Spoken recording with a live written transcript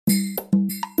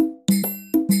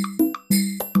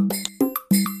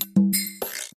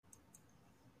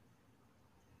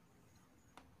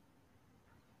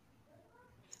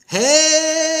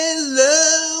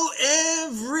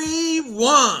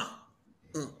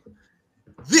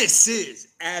This is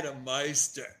Adam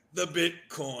Meister, the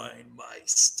Bitcoin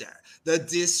Meister, the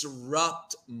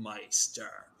Disrupt Meister.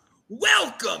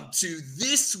 Welcome to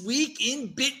This Week in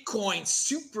Bitcoin,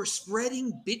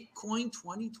 Superspreading Bitcoin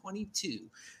 2022.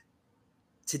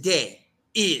 Today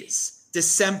is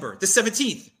December the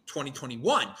 17th,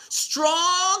 2021.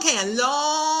 Strong hand,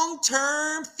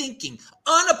 long-term thinking,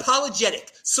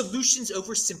 unapologetic, solutions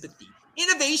over sympathy,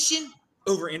 innovation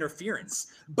over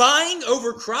interference, buying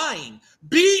over crying,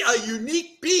 be a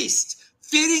unique beast,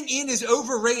 fitting in is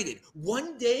overrated,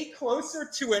 one day closer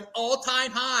to an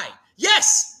all-time high.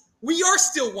 Yes, we are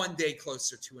still one day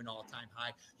closer to an all-time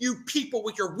high. You people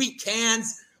with your weak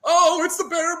hands, oh, it's the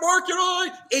bear market.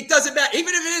 It doesn't matter.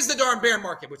 Even if it is the darn bear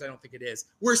market, which I don't think it is,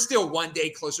 we're still one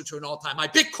day closer to an all-time high.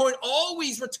 Bitcoin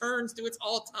always returns to its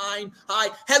all-time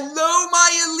high. Hello,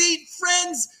 my elite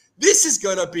friends. This is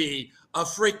going to be a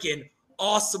freaking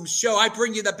awesome show. I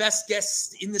bring you the best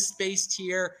guests in the space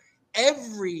here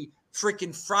every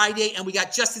freaking Friday. And we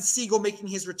got Justin Siegel making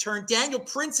his return. Daniel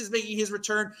Prince is making his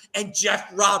return. And Jeff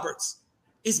Roberts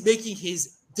is making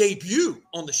his debut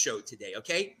on the show today,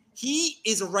 okay? He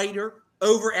is a writer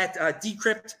over at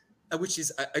Decrypt, which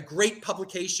is a great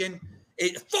publication,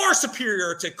 far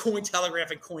superior to Cointelegraph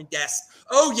and CoinDesk.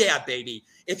 Oh, yeah, baby.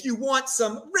 If you want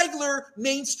some regular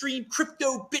mainstream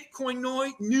crypto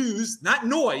Bitcoin news, not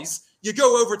noise, you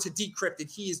go over to Decrypt, and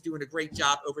he is doing a great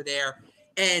job over there.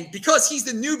 And because he's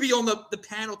the newbie on the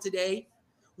panel today,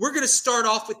 we're going to start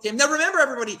off with him. Now, remember,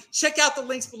 everybody, check out the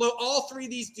links below. All three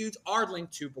of these dudes are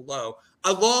linked to below,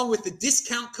 along with the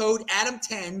discount code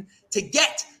Adam10 to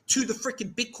get to the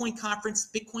freaking Bitcoin conference,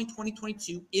 Bitcoin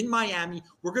 2022 in Miami.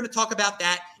 We're going to talk about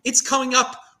that. It's coming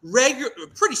up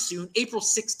pretty soon, April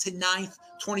 6th to 9th,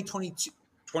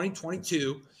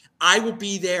 2022. I will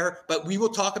be there, but we will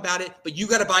talk about it. But you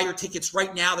got to buy your tickets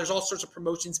right now. There's all sorts of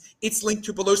promotions. It's linked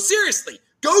to below. Seriously,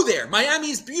 go there.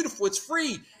 Miami is beautiful. It's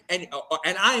free. And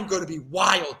I am going to be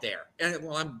wild there. And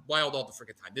well, I'm wild all the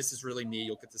freaking time. This is really me.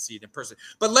 You'll get to see it in person.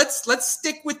 But let's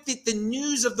stick with the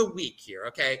news of the week here,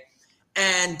 okay?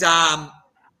 And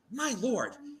my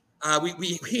Lord,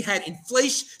 we had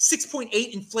inflation,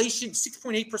 6.8 inflation,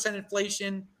 6.8%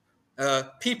 inflation.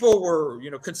 People were,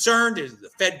 concerned. Is the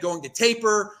Fed going to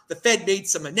taper? The Fed made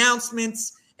some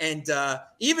announcements. And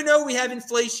even though we have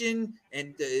inflation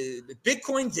and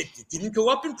Bitcoin didn't go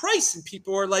up in price, and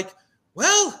people are like,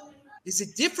 well, is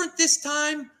it different this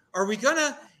time? Are we going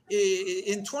to,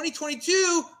 in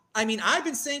 2022, I mean, I've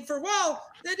been saying for a while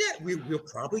that we'll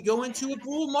probably go into a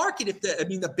bull market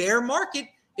the bear market,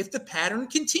 if the pattern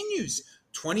continues.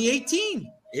 2018,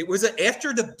 it was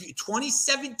after the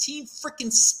 2017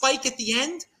 freaking spike at the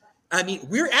end. I mean,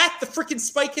 we're at the freaking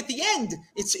spike at the end.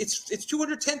 It's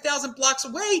 210,000 blocks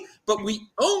away, but we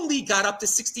only got up to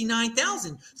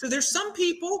 69,000. So there's some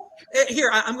people here.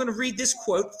 I'm going to read this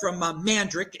quote from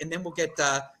Mandrick, and then we'll get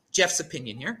Jeff's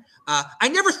opinion here. I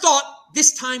never thought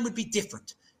this time would be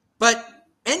different, but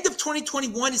end of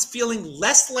 2021 is feeling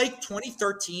less like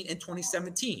 2013 and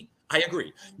 2017. I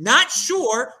agree. Not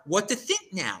sure what to think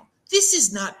now. This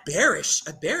is not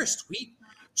a bearish tweet.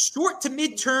 Short to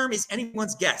midterm is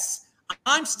anyone's guess.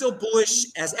 I'm still bullish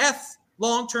as F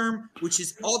long-term, which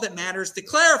is all that matters. To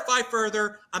clarify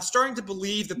further, I'm starting to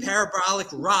believe the parabolic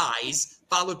rise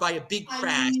followed by a big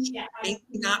crash may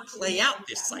not play out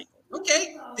this cycle.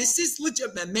 Okay, this is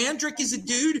legit. Mandrick is a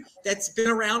dude that's been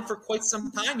around for quite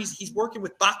some time. He's working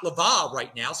with Baklava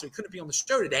right now, so he couldn't be on the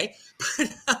show today.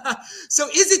 So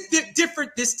is it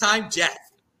different this time, Jeff?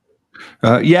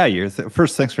 Yeah,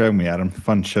 first, thanks for having me, Adam.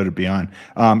 Fun show to be on.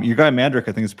 Your guy Mandrick,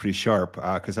 I think, is pretty sharp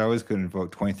because I was going to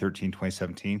invoke 2013,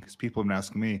 2017 because people have been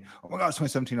asking me, oh my God, it's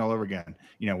 2017 all over again,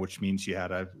 which means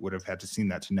I would have had to seen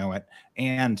that to know it.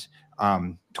 And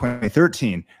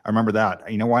 2013, I remember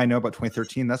that. You know why I know about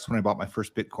 2013? That's when I bought my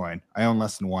first Bitcoin. I own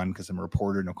less than one because I'm a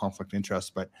reporter, no conflict of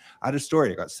interest. But I had a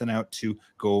story. I got sent out to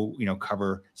go,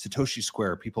 cover Satoshi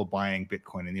Square, people buying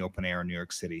Bitcoin in the open air in New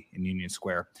York City in Union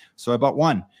Square. So I bought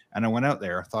one and I went out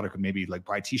there. I thought I could maybe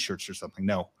buy T-shirts or something.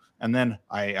 No. And then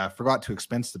I forgot to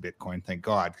expense the Bitcoin, thank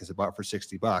God, because I bought it for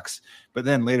 $60. But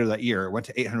then later that year, it went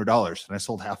to $800, and I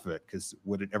sold half of it because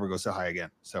would it ever go so high again?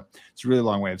 So it's a really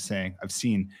long way of saying I've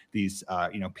seen these,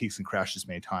 peaks and crashes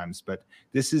many times. But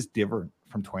this is different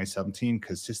from 2017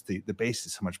 because just the base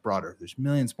is so much broader. There's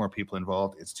millions more people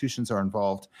involved. Institutions are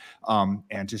involved,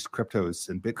 and just cryptos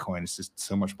and Bitcoin is just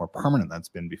so much more permanent than it's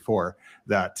been before.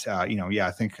 That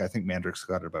I think Mandrick's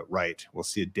got it about right. We'll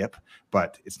see a dip,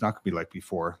 but it's not going to be like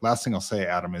before. Last thing I'll say,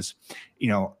 Adam, is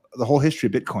the whole history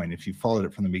of Bitcoin, if you followed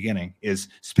it from the beginning, is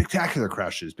spectacular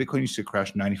crashes. Bitcoin used to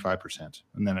crash 95%,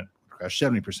 and then it crash,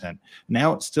 70%.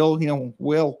 Now it's still,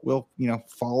 will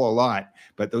fall a lot,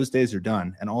 but those days are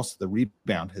done. And also the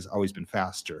rebound has always been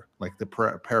faster. Like the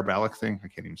parabolic thing, I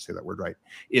can't even say that word right,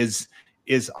 is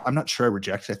I'm not sure I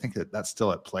reject it. I think that's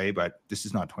still at play, but this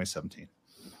is not 2017.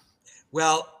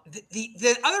 Well,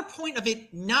 the other point of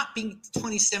it not being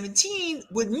 2017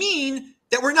 would mean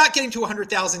that we're not getting to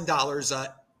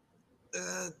 $100,000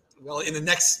 well, in the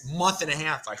next month and a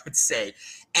half, I would say.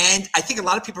 And I think a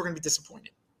lot of people are going to be disappointed.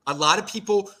 A lot of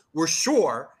people were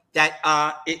sure that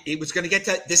it was going to get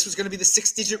to, this was going to be the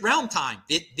 6-digit round time.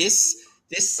 This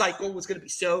cycle was going to be.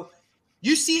 So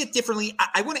you see it differently.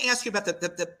 I want to ask you about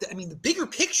the bigger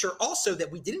picture also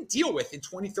that we didn't deal with in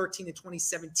 2013 and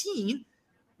 2017,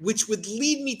 which would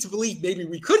lead me to believe maybe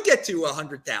we could get to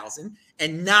 100,000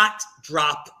 and not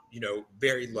drop,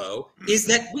 very low, is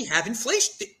that we have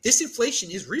inflation. This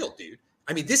inflation is real, dude.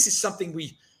 I mean, this is something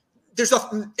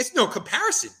it's no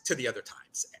comparison to the other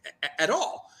times at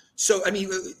all. So, I mean,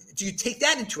 do you take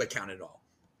that into account at all?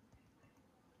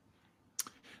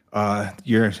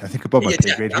 You're, I think, above my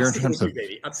pay grade here in terms of.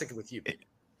 I'm sticking with you, baby.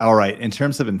 All right. In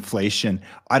terms of inflation,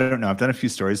 I don't know. I've done a few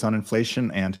stories on inflation,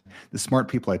 and the smart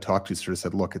people I talked to sort of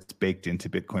said, look, it's baked into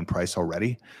Bitcoin price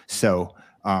already. So,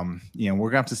 we're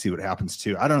going to have to see what happens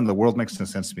too. I don't know. The world makes no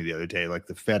sense to me the other day. Like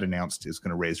the Fed announced is going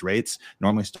to raise rates.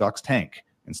 Normally stocks tank.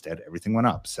 Instead, everything went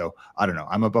up. So I don't know.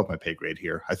 I'm above my pay grade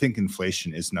here. I think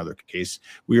inflation is another case.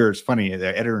 It's funny,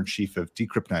 the editor-in-chief of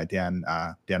Decrypt,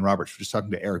 Dan Roberts, was just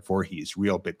talking to Eric Voorhees,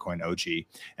 real Bitcoin OG,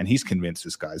 and he's convinced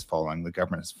this guy's following. The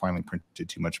government has finally printed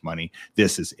too much money.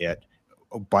 This is it.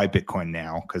 Buy Bitcoin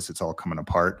now because it's all coming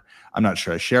apart. I'm not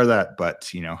sure I share that, but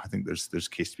I think there's a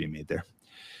case to be made there.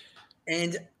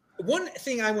 And one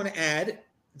thing I want to add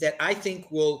that I think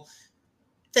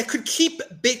that could keep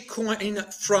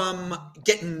Bitcoin from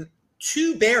getting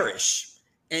too bearish,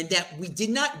 and that we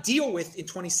did not deal with in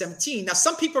 2017. Now,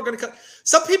 some people are going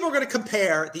to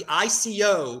compare the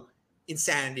ICO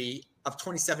insanity of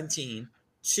 2017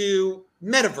 to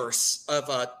metaverse of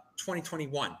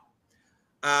 2021.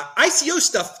 ICO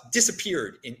stuff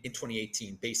disappeared in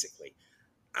 2018, basically.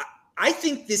 I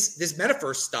think this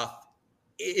metaverse stuff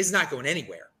is not going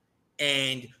anywhere,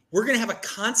 and we're going to have a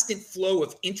constant flow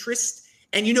of interest.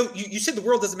 And you said the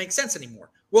world doesn't make sense anymore.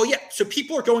 Well, yeah. So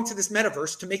people are going to this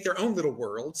metaverse to make their own little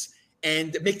worlds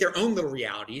and make their own little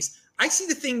realities. I see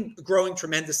the thing growing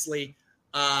tremendously,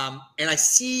 and I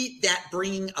see that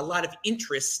bringing a lot of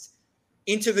interest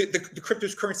into the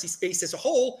cryptocurrency space as a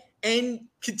whole, and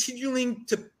continuing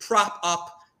to prop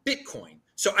up Bitcoin.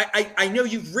 So I know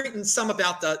you've written some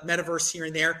about the metaverse here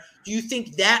and there. Do you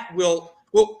think that will?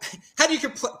 Well, how do you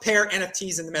compare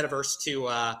NFTs in the metaverse to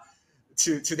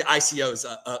the ICOs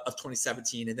of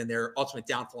 2017 and then their ultimate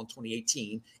downfall in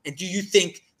 2018? And do you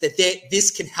think that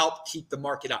this can help keep the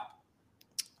market up?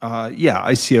 Yeah,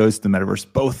 ICOs, the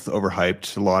metaverse, both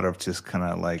overhyped. A lot of just kind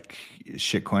of like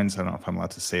shit coins. I don't know if I'm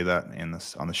allowed to say that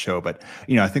on the show, but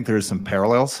I think there is some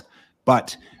parallels.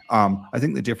 But I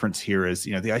think the difference here is,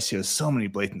 the ICO has so many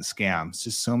blatant scams,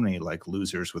 just so many like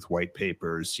losers with white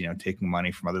papers, taking money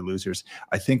from other losers.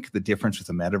 I think the difference with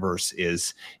the metaverse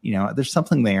is, there's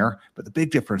something there, but the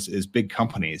big difference is big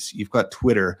companies. You've got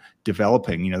Twitter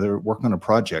developing, they're working on a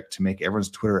project to make everyone's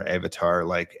Twitter avatar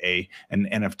like an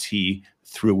NFT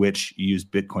through which you use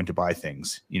Bitcoin to buy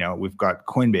things. We've got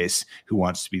Coinbase, who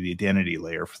wants to be the identity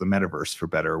layer for the metaverse, for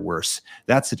better or worse.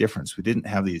 That's the difference. We didn't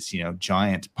have these,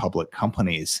 giant public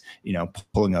companies,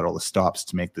 pulling out all the stops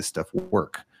to make this stuff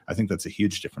work. I think that's a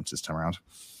huge difference this time around.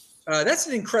 That's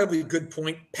an incredibly good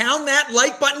point. Pound that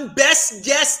like button. Best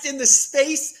guest in the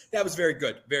space. That was very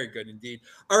good. Very good indeed.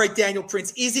 All right, Daniel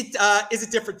Prince. Is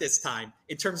it different this time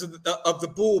in terms of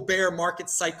the bull bear market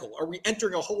cycle? Are we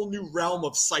entering a whole new realm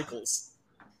of cycles?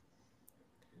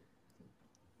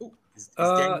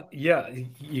 Yeah,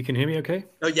 you can hear me okay?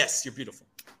 Oh, yes, you're beautiful.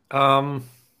 I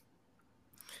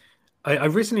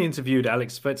recently interviewed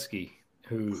Alex Svetsky,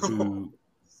 who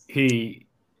he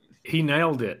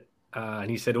nailed it,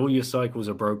 and he said all your cycles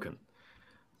are broken,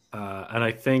 and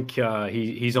I think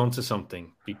he's onto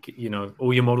something.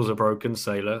 All your models are broken.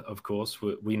 Saylor, of course,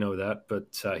 we know that, but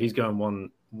he's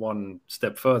going one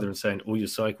step further and saying all your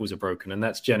cycles are broken, and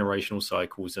that's generational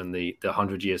cycles and the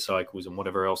 100-year cycles and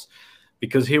whatever else.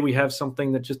 Because here we have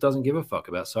something that just doesn't give a fuck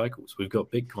about cycles. We've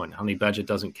got Bitcoin. Honey Badger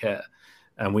doesn't care.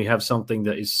 And we have something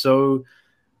that is so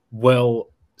well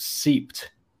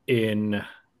seeped in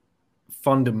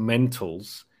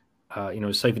fundamentals.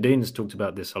 Saifedean has talked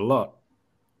about this a lot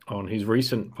on his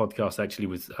recent podcast, actually,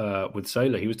 with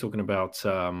Saylor. He was talking about,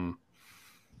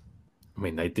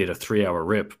 they did a 3-hour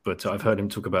rip, but I've heard him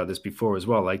talk about this before as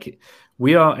well. Like,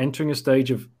 we are entering a stage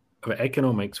of of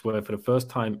economics where for the first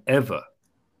time ever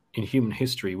in human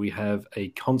history, we have a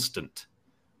constant.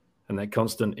 And that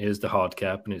constant is the hard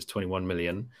cap, and it's 21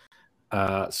 million.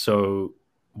 So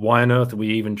why on earth are we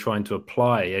even trying to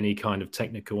apply any kind of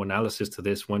technical analysis to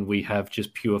this when we have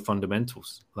just pure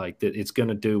fundamentals? Like, it's going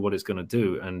to do what it's going to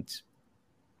do. And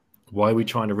why are we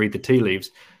trying to read the tea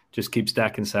leaves? Just keep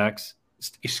stacking sats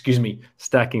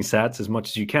as much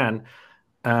as you can.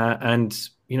 And,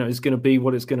 it's going to be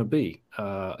what it's going to be.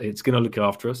 It's going to look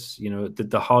after us.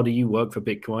 The harder you work for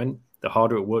Bitcoin, the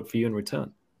harder it worked for you in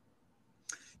return.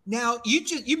 Now,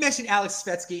 you mentioned Alex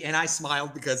Svetsky, and I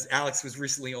smiled because Alex was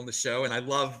recently on the show, and I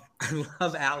love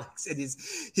Alex and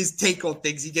his take on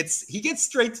things. He gets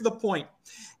straight to the point.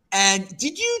 And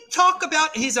did you talk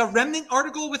about his Remnant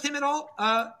article with him at all?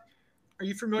 Are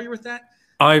you familiar with that?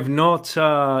 I've not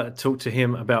talked to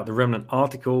him about the Remnant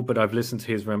article, but I've listened to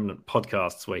his Remnant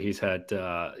podcasts where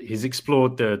he's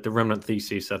explored the Remnant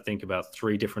thesis, I think, about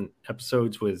 3 different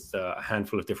episodes with a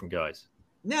handful of different guys.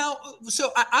 Now,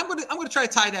 so I'm gonna try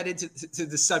to tie that into to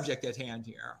the subject at hand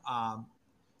here. I'm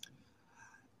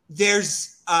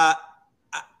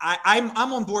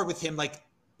on board with him. Like,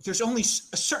 there's only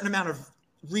a certain amount of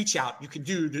reach out you can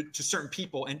do to certain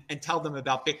people and tell them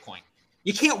about Bitcoin.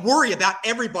 You can't worry about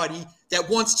everybody that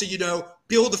wants to,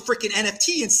 build a freaking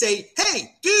NFT and say,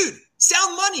 "Hey, dude,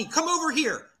 sound money, come over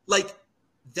here." Like,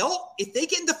 if they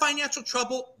get into financial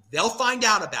trouble, they'll find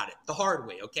out about it the hard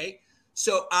way. Okay.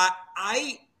 So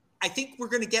I think we're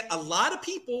going to get a lot of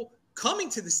people coming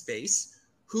to the space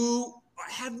who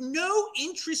have no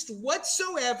interest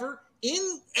whatsoever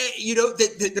in,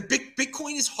 the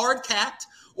Bitcoin is hard capped,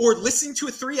 or listening to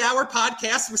a 3-hour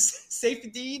podcast with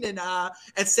Saifedean and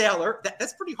Saylor.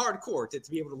 That's pretty hardcore to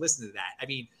be able to listen to that. I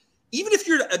mean, even if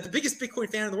you're the biggest Bitcoin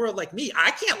fan in the world like me,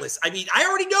 I can't listen. I mean, I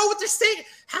already know what they're saying.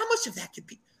 How much of that could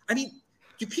be? I mean,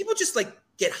 do people just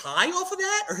get high off of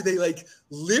that, or they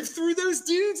live through those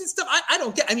dudes and stuff? I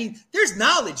don't get. I mean, there's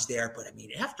knowledge there, but I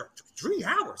mean, after 3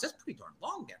 hours, that's pretty darn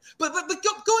long there. But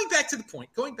going back to the point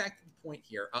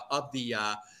here of the,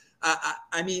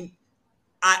 I mean,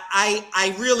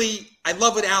 I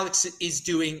love what Alex is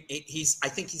doing. I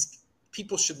think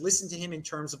people should listen to him in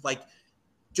terms of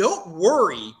don't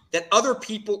worry that other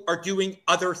people are doing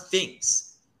other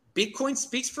things. Bitcoin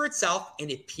speaks for itself, and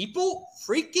if people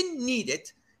freaking need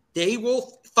it, they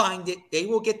will find it. They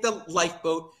will get the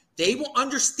lifeboat. They will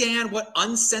understand what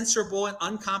uncensorable and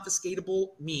unconfiscatable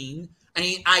mean. I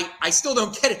mean, I still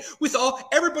don't get it with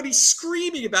everybody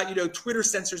screaming about, Twitter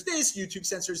censors this, YouTube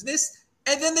censors this,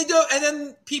 and then they don't, and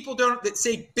then people don't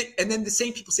say and then the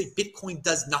same people say Bitcoin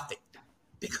does nothing.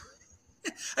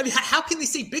 I mean, how can they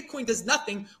say Bitcoin does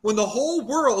nothing when the whole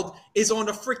world is on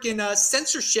a freaking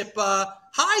censorship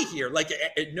high here?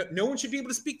 No one should be able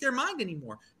to speak their mind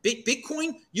anymore.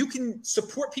 Bitcoin, you can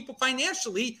support people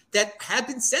financially that have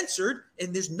been censored,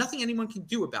 and there's nothing anyone can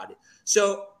do about it.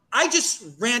 So I just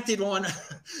ranted on.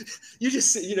 You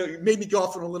just made me go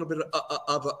off on a little bit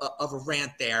of a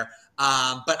rant there.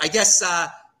 But I guess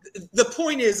the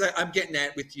point is I'm getting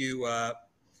at with you,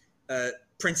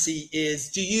 Princey,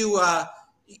 is do you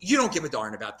don't give a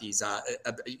darn about these?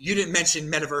 You didn't mention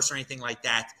metaverse or anything like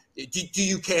that. Do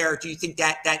you care? Do you think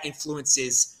that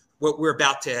influences what we're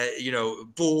about to,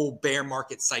 bull bear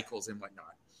market cycles and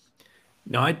whatnot?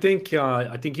 No, I think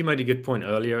you made a good point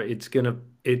earlier.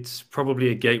 It's probably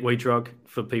a gateway drug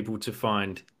for people to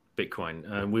find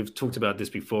Bitcoin. We've talked about this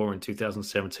before in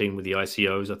 2017 with the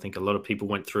ICOs. I think a lot of people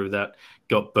went through that,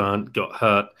 got burnt, got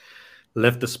hurt,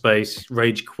 left the space,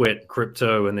 rage quit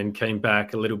crypto, and then came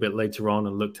back a little bit later on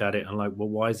and looked at it and well,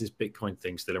 why is this Bitcoin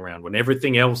thing still around when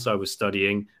everything else I was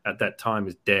studying at that time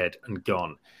is dead and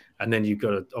gone? And then you've got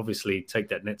to obviously take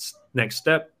that next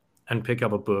step and pick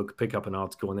up a book, pick up an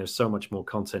article, and there's so much more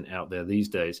content out there these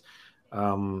days.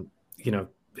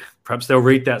 Perhaps they'll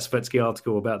read that Svetsky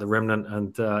article about the Remnant,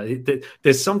 and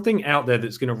there's something out there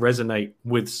that's going to resonate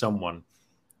with someone.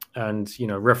 And,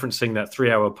 referencing that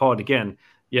 3-hour pod again,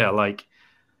 an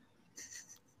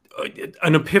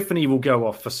epiphany will go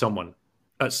off for someone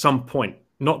at some point.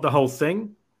 Not the whole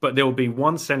thing, but there will be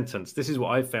one sentence. This is what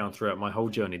I've found throughout my whole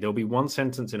journey. There'll be one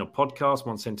sentence in a podcast,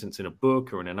 one sentence in a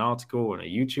book or in an article or in a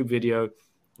YouTube video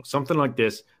or something like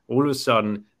this. All of a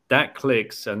sudden, that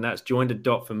clicks, and that's joined a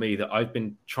dot for me that I've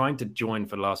been trying to join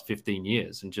for the last 15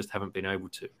 years and just haven't been able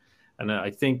to. And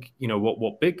I think,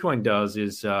 what Bitcoin does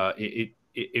is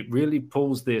it really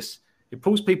pulls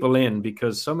people in,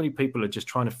 because so many people are just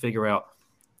trying to figure out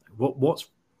what's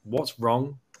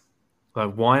wrong.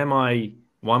 Why am I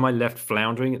left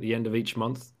floundering at the end of each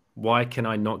month? Why can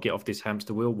I not get off this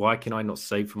hamster wheel? Why can I not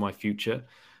save for my future?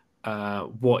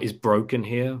 what is broken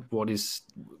here, what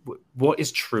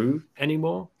is true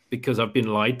anymore, because I've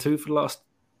been lied to for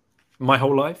my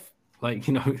whole life. Like,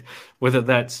 whether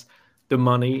that's the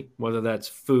money, whether that's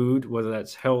food, whether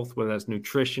that's health, whether that's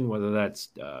nutrition, whether that's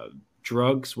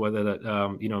drugs, whether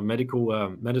that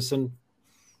medical medicine,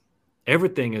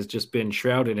 everything has just been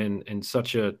shrouded in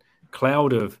such a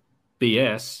cloud of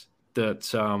BS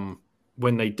that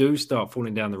when they do start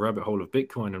falling down the rabbit hole of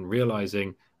Bitcoin and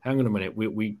realizing, hang on a minute,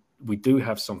 we do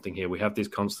have something here. We have this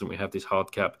constant, we have this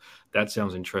hard cap. That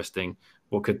sounds interesting.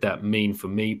 What could that mean for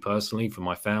me personally, for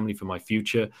my family, for my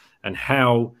future? And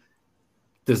how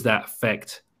does that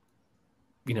affect,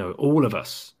 all of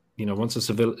us? Once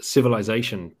a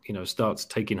civilization, starts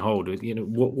taking hold,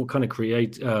 what kind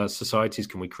of societies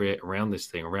can we create around this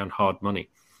thing, around hard money?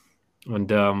 And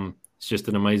it's just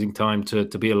an amazing time to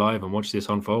be alive and watch this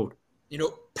unfold.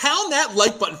 Pound that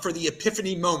like button for the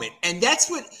epiphany moment. And that's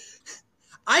what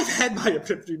I've had my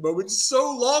epiphany moment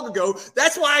so long ago.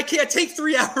 That's why I can't take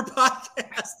 3-hour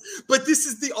podcasts. But this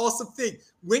is the awesome thing.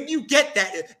 When you get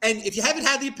that, and if you haven't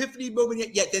had the epiphany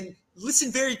moment yet, then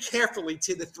listen very carefully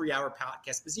to the 3-hour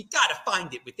podcast, because you got to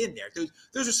find it within there.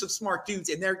 Those are some smart dudes,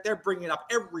 and they're bringing up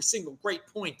every single great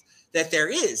point that there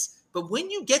is. But when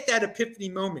you get that epiphany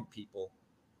moment, people,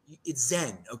 it's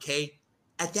Zen, okay?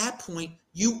 At that point,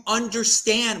 you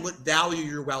understand what value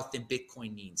your wealth in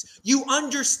Bitcoin means. You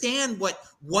understand what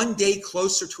one day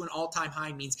closer to an all-time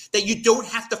high means, that you don't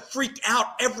have to freak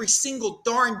out every single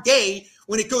darn day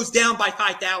when it goes down by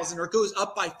 5,000 or goes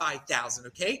up by 5,000,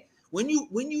 okay? When you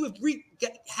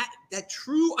have that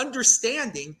true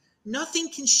understanding, nothing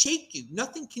can shake you.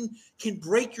 Nothing can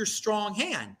break your strong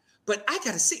hand. But I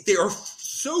got to say, there are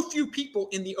so few people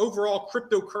in the overall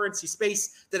cryptocurrency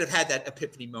space that have had that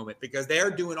epiphany moment, because they are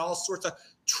doing all sorts of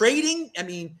trading. I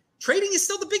mean, trading is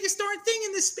still the biggest darn thing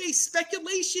in this space.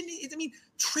 Speculation.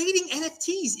 Trading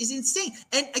NFTs is insane.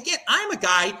 And again, I'm a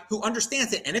guy who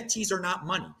understands that NFTs are not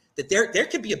money, that there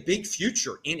could be a big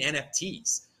future in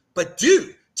NFTs. But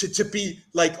dude, to be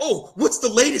like, oh, what's the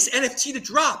latest NFT to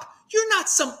drop? You're not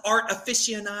some art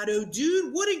aficionado,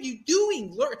 dude. What are you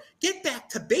doing? Get back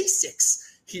to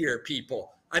basics here,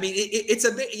 people. I mean, it's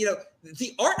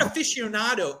the art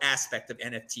aficionado aspect of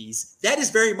NFTs, that is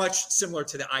very much similar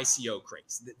to the ICO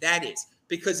craze. That is,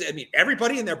 because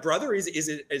everybody and their brother is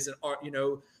an art,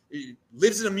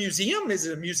 lives in a museum, is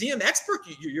a museum expert.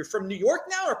 You're from New York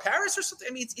now, or Paris or something.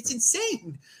 It's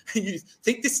insane. You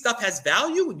think this stuff has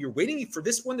value and you're waiting for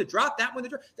this one to drop, that one to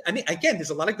drop. Again, there's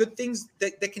a lot of good things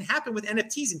that can happen with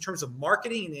NFTs in terms of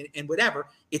marketing and whatever.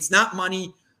 It's not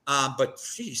money, but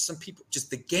geez, some people, just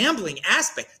the gambling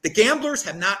aspect. The gamblers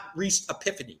have not reached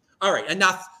epiphany. All right,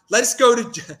 enough. Let us go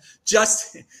to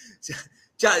Justin.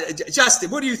 Justin,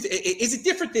 what do you think? Is it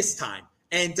different this time?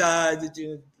 And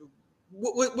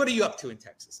what are you up to in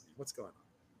Texas? What's going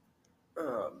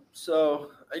on?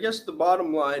 So I guess the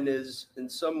bottom line is, in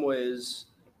some ways,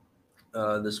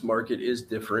 this market is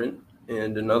different,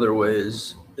 and in other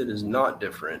ways, it is not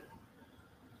different.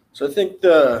 So I think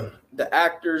the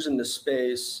actors in the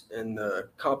space and the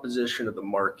composition of the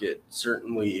market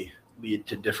certainly lead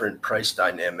to different price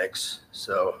dynamics.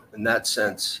 So in that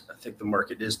sense, I think the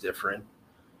market is different.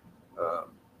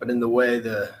 But in the way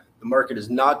the market is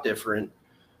not different,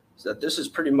 is that this is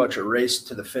pretty much a race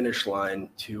to the finish line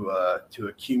to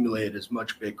accumulate as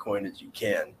much Bitcoin as you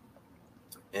can.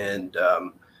 And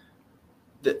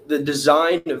the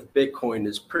design of Bitcoin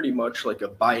is pretty much like a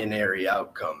binary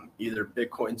outcome. Either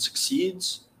Bitcoin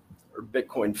succeeds or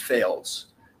Bitcoin fails.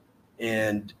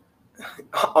 And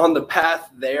on the path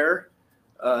there,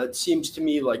 it seems to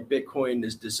me like Bitcoin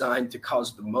is designed to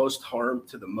cause the most harm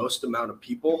to the most amount of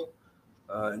people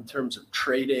in terms of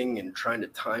trading and trying to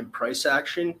time price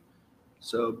action.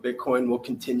 So Bitcoin will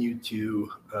continue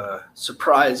to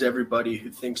surprise everybody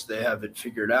who thinks they have it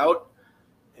figured out,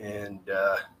 and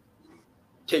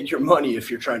take your money if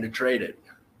you're trying to trade it.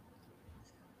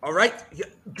 All right.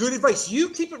 Good advice. You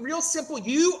keep it real simple.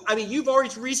 You've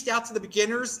always reached out to the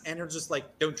beginners and they're just like,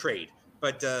 don't trade.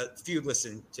 But few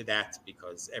listen to that,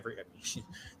 because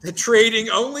the trading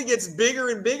only gets bigger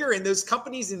and bigger, and those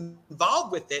companies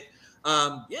involved with it,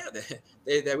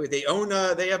 they own,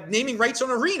 they have naming rights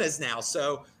on arenas now.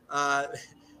 So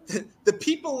the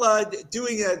people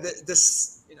doing the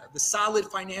solid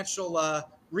financial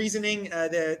reasoning,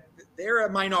 they're a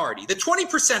minority. The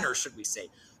 20%ers, should we say?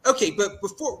 Okay, but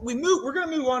before we move, we're going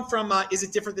to move on from is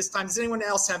it different this time? Does anyone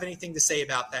else have anything to say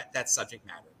about that subject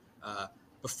matter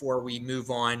before we move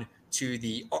on to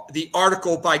the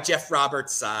article by Jeff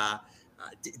Roberts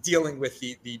dealing with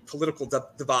the political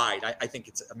divide? I think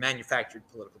it's a manufactured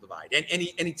political divide. And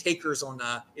any takers on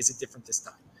is it different this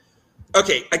time?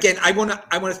 Okay, again, I want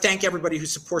to thank everybody who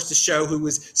supports the show, who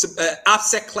was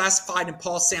Offset Classified and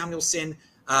Paul Samuelson.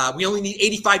 We only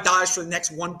need $85 for the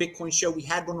next one Bitcoin show. We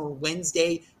had one on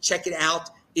Wednesday. Check it out.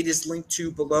 It is linked to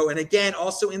below. And again,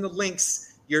 also in the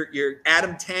links, your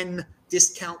Adam 10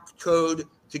 discount code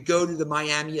to go to the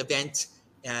Miami event.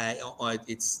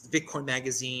 It's Bitcoin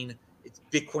Magazine. It's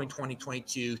Bitcoin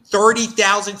 2022.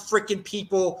 30,000 freaking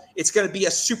people. It's going to be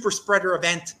a super spreader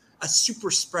event. A super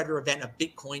spreader event of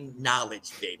Bitcoin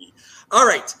knowledge, baby. All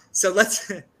right, so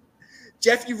let's.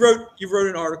 Jeff, you wrote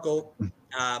an article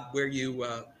where you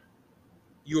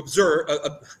observe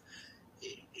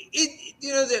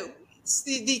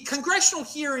the congressional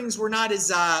hearings were not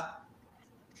as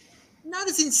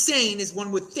insane as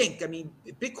one would think. I mean,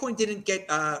 Bitcoin didn't get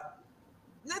Brad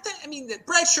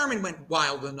Sherman went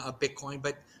wild on Bitcoin,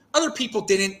 but other people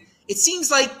didn't. It seems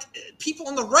like people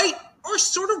on the right are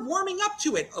sort of warming up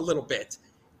to it a little bit.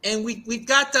 And we've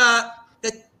got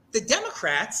the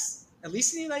Democrats, at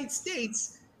least in the United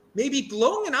States, maybe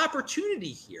blowing an opportunity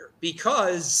here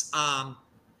because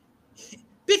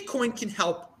Bitcoin can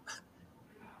help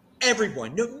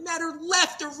everyone, no matter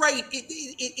left or right.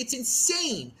 It's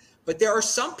insane. But there are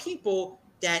some people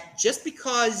that just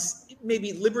because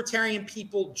maybe libertarian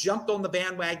people jumped on the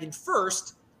bandwagon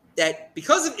first, that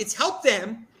because of it's helped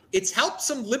them, it's helped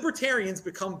some libertarians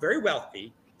become very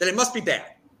wealthy, that it must be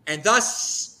bad. And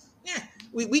thus,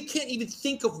 we can't even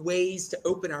think of ways to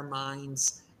open our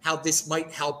minds how this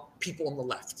might help people on the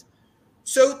left.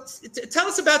 So tell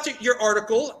us about your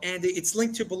article, and it's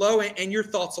linked to below, and your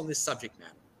thoughts on this subject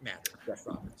matter. Jeff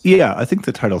Roberts. Yeah, I think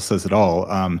the title says it all.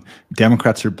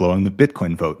 Democrats are blowing the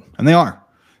Bitcoin vote, and they are.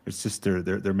 It's just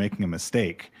they're making a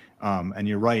mistake. And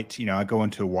you're right. I go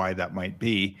into why that might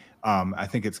be. I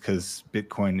think it's because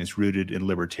Bitcoin is rooted in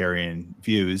libertarian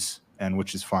views, and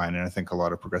which is fine. And I think a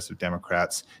lot of progressive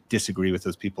Democrats disagree with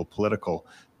those people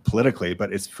politically,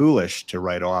 but it's foolish to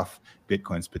write off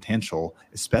Bitcoin's potential,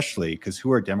 especially because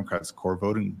who are Democrats' core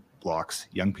voting blocks?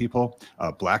 Young people,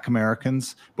 Black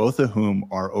Americans, both of whom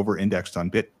are over-indexed on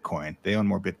Bitcoin. They own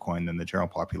more Bitcoin than the general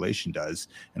population does.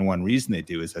 And one reason they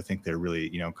do is I think they're really,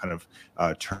 kind of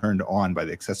turned on by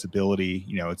the accessibility.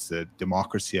 It's the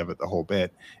democracy of it, the whole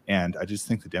bit. And I just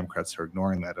think the Democrats are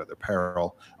ignoring that at their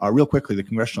peril. Real quickly, the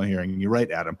congressional hearing, you're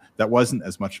right, Adam, that wasn't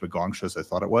as much of a gong show as I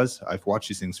thought it was. I've watched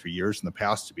these things for years in the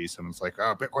past to be someone's like,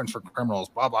 oh, Bitcoin's for criminals,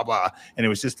 blah, blah, blah. And it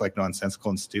was just like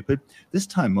nonsensical and stupid. This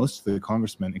time, most of the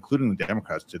congressmen, including the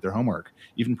Democrats, did their homework.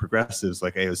 Even progressives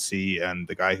like AOC and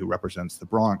the guy who represents the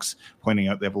Bronx, pointing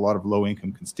out they have a lot of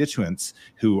low-income constituents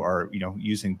who are,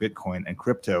 using Bitcoin and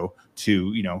crypto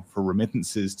to, for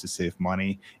remittances to save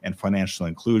money and financial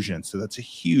inclusion. So that's a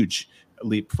huge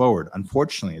leap forward.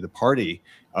 Unfortunately, the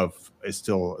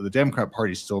Democrat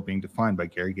Party is still being defined by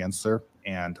Gary Gensler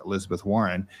and Elizabeth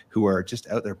Warren, who are just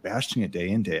out there bashing it day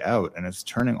in, day out, and it's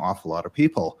turning off a lot of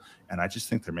people. And I just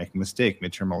think they're making a mistake.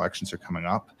 Midterm elections are coming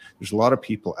up. There's a lot of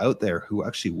people out there who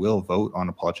actually will vote on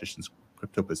a politician's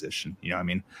crypto position.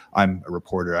 I'm a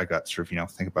reporter. I got sort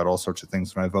of, think about all sorts of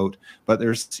things when I vote, but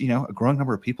there's, a growing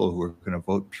number of people who are going to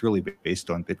vote purely based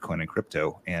on Bitcoin and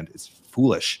crypto. And it's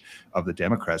foolish of the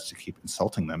Democrats to keep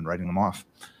insulting them and writing them off.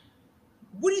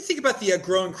 What do you think about the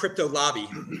growing crypto lobby?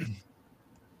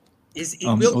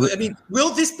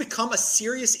 Will this become a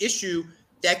serious issue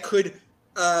that could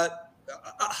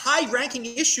a high-ranking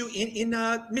issue in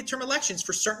midterm elections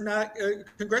for certain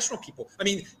congressional people? I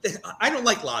mean, I don't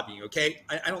like lobbying. Okay,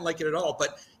 I don't like it at all.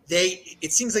 But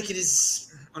it seems like it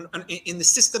is in the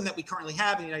system that we currently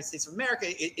have in the United States of America.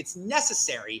 It's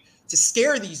necessary to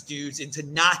scare these dudes into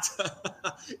not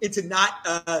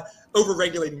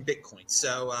over-regulating Bitcoin.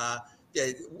 So,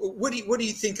 what do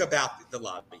you think about the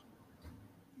lobby?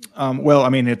 Well, I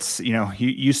mean, it's,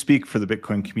 you speak for the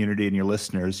Bitcoin community and your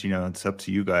listeners, it's up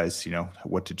to you guys,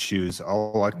 what to choose.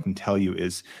 All I can tell you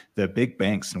is the big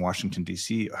banks in Washington,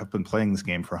 D.C. have been playing this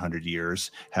game for 100 years,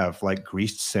 have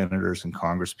greased senators and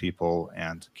Congress people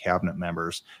and cabinet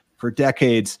members. For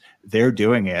decades, they're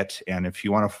doing it. And if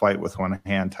you want to fight with one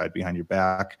hand tied behind your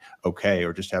back, okay,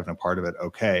 or just having a part of it,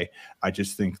 okay. I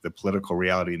just think the political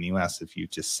reality in the U.S., if you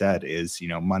just said, is,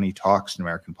 money talks in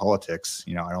American politics.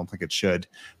 I don't think it should,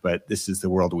 but this is the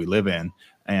world we live in.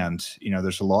 And,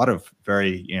 there's a lot of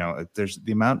there's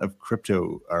the amount of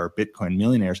crypto or Bitcoin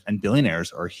millionaires and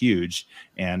billionaires are huge.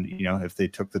 And, if they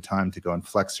took the time to go and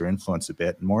flex their influence a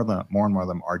bit, more and more of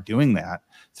them are doing that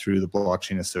through the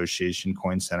Blockchain Association,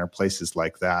 Coin Center, places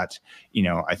like that.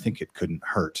 I think it couldn't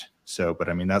hurt. So, but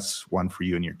I mean, that's one for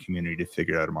you and your community to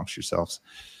figure out amongst yourselves.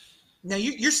 Now,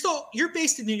 you're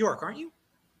based in New York, aren't you?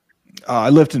 I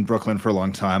lived in Brooklyn for a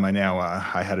long time.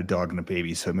 I had a dog and a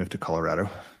baby, so I moved to Colorado.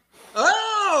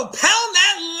 Oh, Pal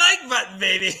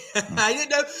baby. I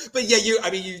didn't know, but yeah,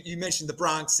 you mentioned the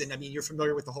Bronx, and I mean, you're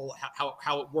familiar with the whole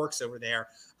how it works over there.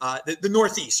 The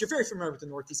Northeast. You're very familiar with the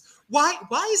Northeast. Why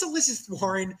is Elizabeth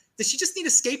Warren? Does she just need a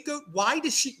scapegoat? Why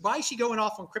is she going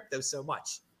off on crypto so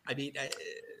much? I mean,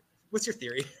 what's your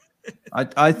theory?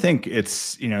 I think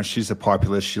it's, she's a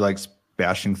populist. She likes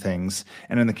bashing things.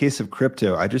 And in the case of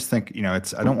crypto, I just think,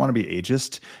 I don't want to be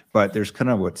ageist, but there's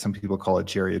kind of what some people call a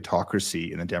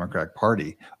geriatocracy in the Democratic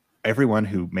Party. Everyone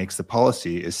who makes the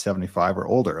policy is 75 or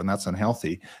older, and that's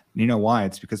unhealthy. And you know why?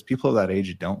 It's because people of that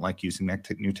age don't like using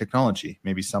new technology.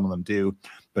 Maybe some of them do,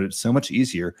 but it's so much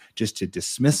easier just to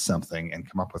dismiss something and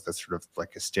come up with a sort of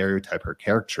like a stereotype or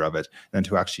character of it than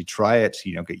to actually try it,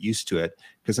 get used to it.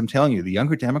 Because I'm telling you, the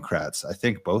younger Democrats, I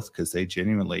think both because they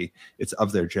genuinely, it's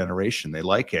of their generation, they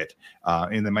like it.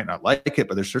 And they might not like it,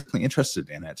 but they're certainly interested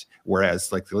in it.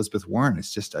 Whereas like Elizabeth Warren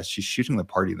is just, she's shooting the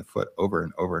party in the foot over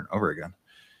and over and over again.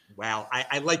 Wow.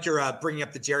 I like your bringing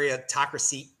up the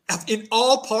geriatocracy in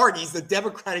all parties, the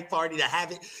Democratic Party, to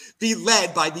have it be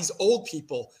led by these old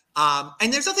people.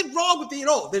 And there's nothing wrong with being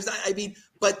old.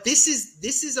 But this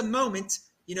is a moment,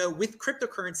 with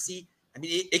cryptocurrency. I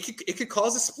mean, it could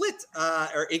cause a split,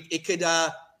 or it could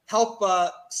help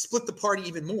split the party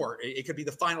even more. It could be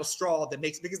the final straw that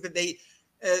makes, because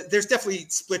there's definitely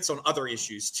splits on other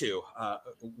issues too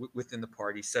within the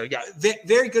party. So yeah,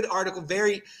 very good article,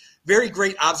 very, very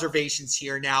great observations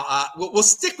here. Now we'll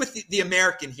stick with the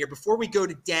American here before we go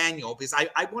to Daniel, because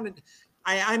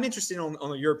I'm interested on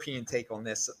a European take on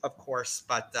this, of course.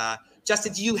 But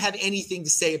Justin, do you have anything to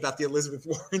say about the Elizabeth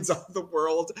Warrens of the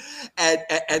world and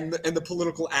the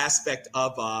political aspect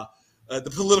of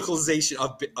the politicalization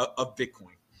of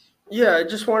Bitcoin? Yeah, I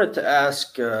just wanted to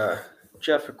ask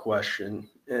Jeff a question.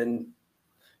 And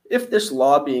if this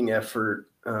lobbying effort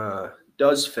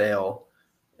does fail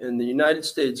and the United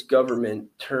States government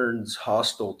turns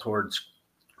hostile towards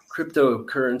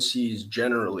cryptocurrencies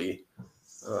generally,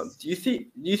 do you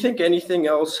think anything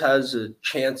else has a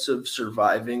chance of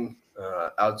surviving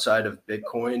outside of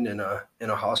Bitcoin in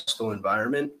a hostile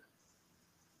environment?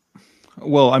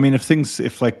 Well, I mean,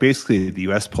 if like basically the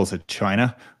U.S. pulls a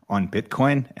China on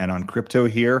Bitcoin and on crypto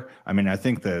here, I mean, I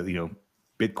think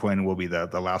Bitcoin will be the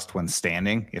last one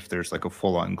standing if there's like a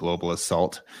full-on global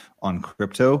assault on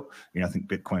crypto. I think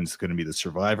Bitcoin's going to be the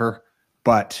survivor,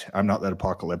 but I'm not that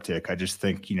apocalyptic. I just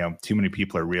think, too many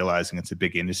people are realizing it's a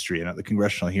big industry. And at the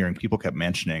congressional hearing, people kept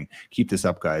mentioning, keep this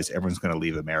up, guys. Everyone's going to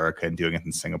leave America and doing it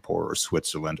in Singapore or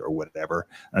Switzerland or whatever.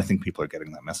 And I think people are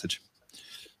getting that message.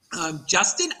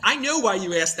 Justin, I know why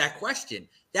you asked that question.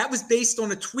 That was based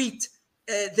on a tweet.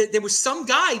 There was some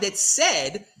guy that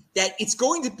said that it's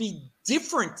going to be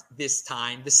different this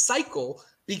time, the cycle,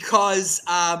 because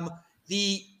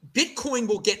the Bitcoin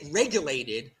will get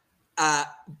regulated,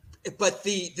 but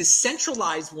the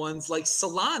centralized ones like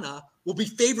Solana will be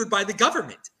favored by the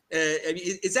government. I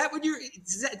mean, is that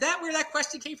where that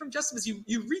question came from, Justin? Because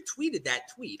you retweeted that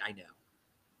tweet, I know.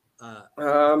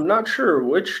 I'm not sure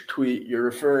which tweet you're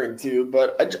referring to,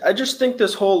 but I just think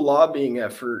this whole lobbying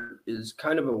effort is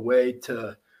kind of a way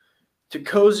to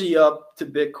cozy up to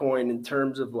Bitcoin in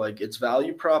terms of like its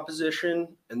value proposition.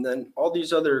 And then all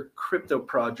these other crypto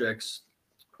projects,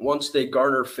 once they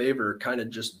garner favor, kind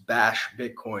of just bash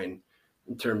Bitcoin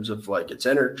in terms of like its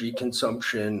energy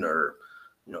consumption, or,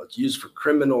 it's used for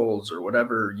criminals or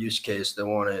whatever use case they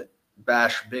want to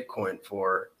bash Bitcoin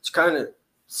for. It's kind of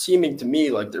seeming to me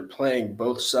like they're playing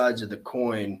both sides of the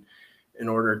coin in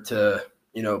order to,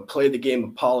 play the game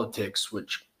of politics,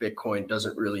 which Bitcoin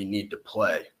doesn't really need to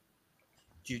play.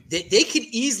 Dude, they could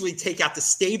easily take out the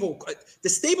stable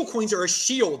coins are a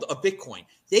shield of Bitcoin.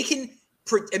 They can,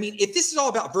 if this is all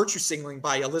about virtue signaling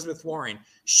by Elizabeth Warren,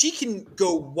 she can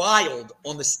go wild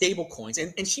on the stable coins,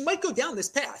 and she might go down this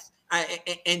path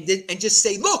and just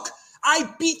say, look,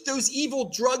 I beat those evil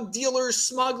drug dealers,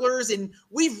 smugglers, and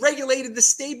we've regulated the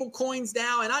stable coins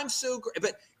now, and I'm so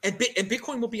great. And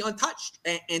Bitcoin will be untouched.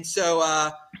 And so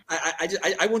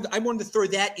I wanted to throw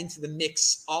that into the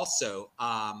mix also,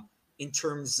 in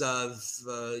terms of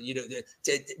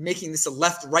making this a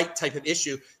left-right type of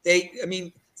issue.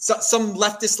 Some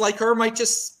leftists like her might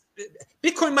just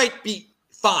Bitcoin might be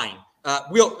fine.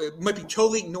 It might be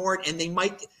totally ignored, and they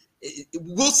might.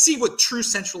 We'll see what true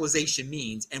centralization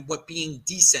means and what being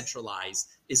decentralized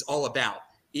is all about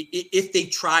if they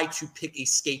try to pick a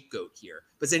scapegoat here.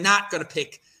 But they're not going to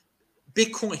pick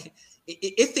Bitcoin.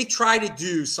 If they try to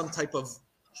do some type of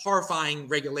horrifying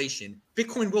regulation,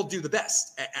 Bitcoin will do the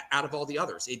best out of all the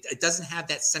others. It doesn't have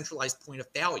that centralized point of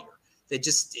failure.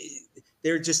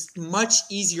 They're just much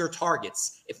easier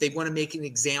targets if they want to make an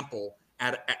example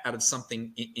out of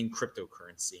something in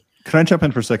cryptocurrency. Can I jump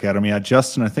in for a sec, Adam? Yeah,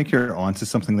 Justin, I think you're onto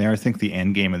something there. I think the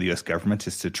end game of the U.S. government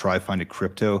is to try find a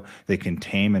crypto they can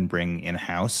tame and bring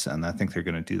in-house, and I think they're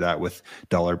going to do that with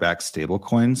dollar-backed stable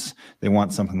coins. They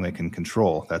want something they can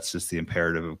control. That's just the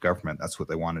imperative of government. That's what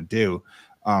they want to do.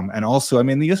 And also, I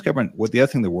mean, the U.S. government, the other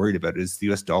thing they're worried about is the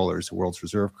U.S. dollar is the world's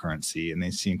reserve currency, and they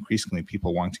see increasingly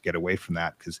people wanting to get away from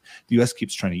that because the U.S.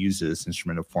 keeps trying to use it as an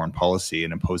instrument of foreign policy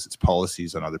and impose its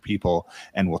policies on other people,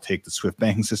 and will take the SWIFT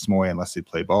banking system away unless they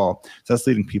play ball. So that's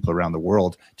leading people around the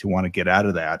world to want to get out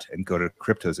of that and go to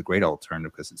crypto as a great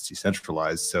alternative because it's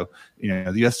decentralized. So,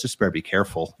 the U.S. just better be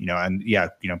careful, and yeah,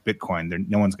 Bitcoin,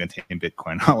 no one's going to tame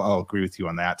Bitcoin. I'll agree with you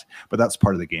on that, but that's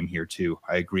part of the game here too.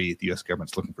 I agree. The U.S.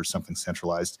 government's looking for something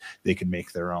centralized they can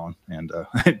make their own, and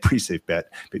pretty safe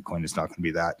bet Bitcoin is not going to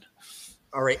be that.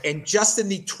 All right, and Justin,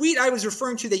 the tweet I was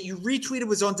referring to that you retweeted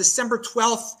was on December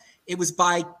 12th. It was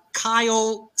by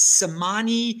Kyle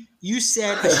Samani. You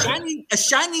said a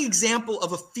shining example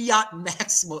of a fiat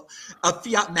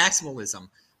maximalism.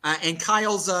 And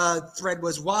Kyle's thread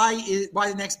was why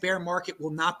the next bear market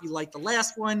will not be like the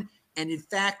last one, and in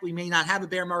fact we may not have a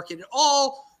bear market at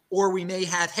all, or we may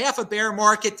have half a bear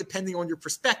market depending on your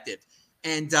perspective.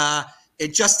 And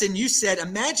Justin, you said,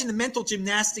 imagine the mental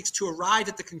gymnastics to arrive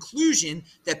at the conclusion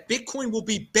that Bitcoin will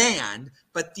be banned,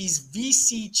 but these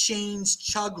VC chains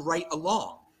chug right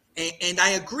along. And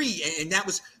I agree. And that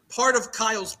was part of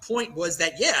Kyle's point was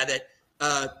that,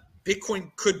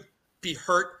 Bitcoin could be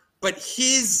hurt, but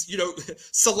his,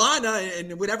 Solana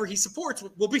and whatever he supports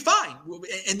will be fine.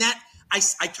 And that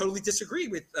I totally disagree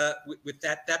with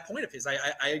that point of his.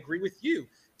 I agree with you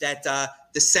that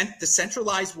the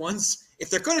centralized ones, if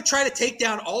they're going to try to take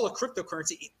down all of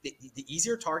cryptocurrency, the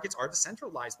easier targets are the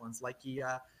centralized ones, like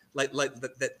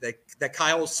that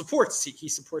Kyle supports. He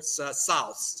supports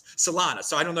Solana.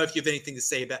 So I don't know if you have anything to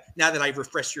say about, now that I've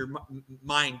refreshed your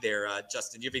mind there,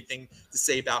 Justin. Do you have anything to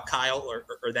say about Kyle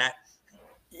or that?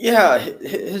 Yeah,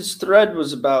 his thread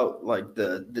was about like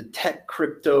the tech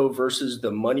crypto versus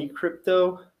the money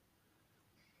crypto,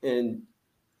 and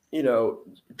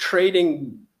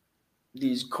trading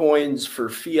these coins for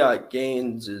fiat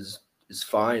gains is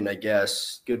fine, I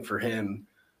guess. Good for him.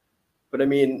 But I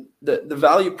mean, the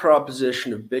value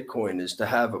proposition of Bitcoin is to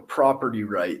have a property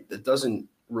right that doesn't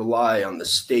rely on the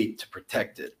state to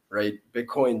protect it, right?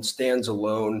 Bitcoin stands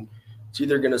alone. It's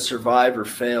either going to survive or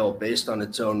fail based on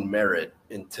its own merit.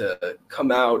 And to come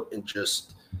out and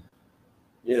just,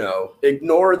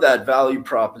 ignore that value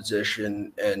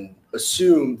proposition and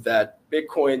assume that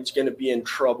Bitcoin's going to be in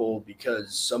trouble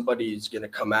because somebody's going to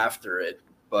come after it,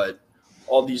 but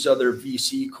all these other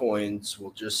VC coins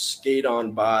will just skate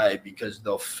on by because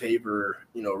they'll favor,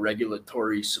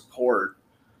 regulatory support.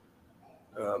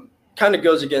 Kind of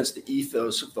goes against the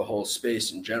ethos of the whole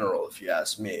space in general, if you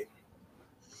ask me.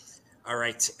 All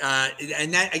right.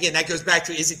 And that, again, that goes back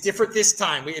to, is it different this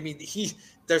time?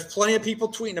 There's plenty of people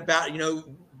tweeting about,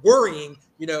 worrying,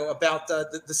 about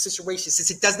the situation,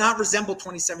 since it does not resemble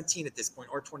 2017 at this point,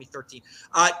 or 2013.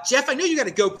 Jeff, I know you got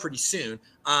to go pretty soon.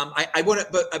 I want to,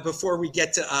 but before we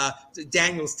get to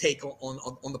Daniel's take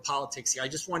on the politics here, I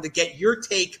just wanted to get your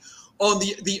take on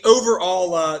the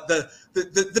overall the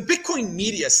Bitcoin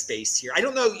media space here. I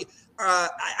don't know.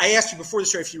 I asked you before the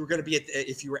show if you were going to be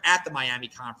if you were at the Miami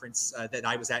conference that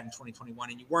I was at in 2021,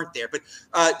 and you weren't there. But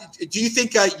do you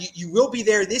think you will be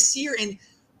there this year? And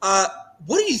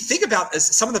what do you think about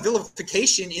some of the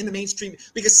vilification in the mainstream?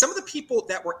 Because some of the people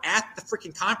that were at the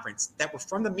freaking conference that were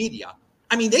from the media,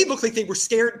 I mean, they looked like they were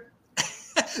scared.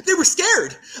 They were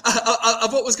scared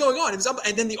of what was going on. It was,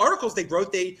 and then the articles they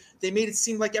wrote, they made it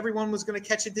seem like everyone was going to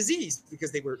catch a disease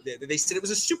because they said it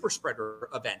was a super spreader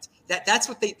event. That's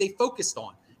what they focused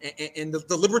on, and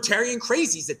the libertarian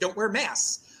crazies that don't wear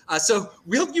masks. So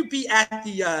will you be at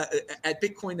the at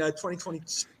Bitcoin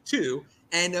 2022?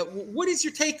 And what is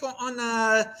your take on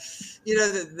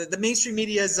the mainstream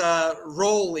media's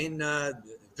role in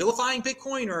vilifying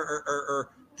Bitcoin or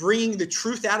bringing the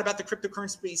truth out about the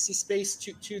cryptocurrency space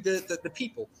to the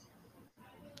people?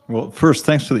 Well, first,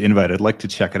 thanks for the invite. I'd like to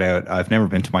check it out. I've never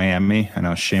been to Miami. I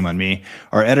know, shame on me.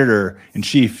 Our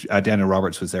editor-in-chief, Daniel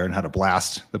Roberts, was there and had a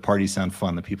blast. The party sounded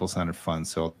fun. The people sounded fun.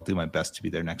 So I'll do my best to be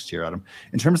there next year, Adam.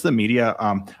 In terms of the media,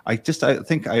 I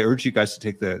think I urge you guys to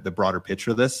take the broader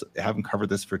picture of this. I haven't covered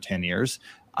this for 10 years.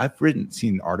 I've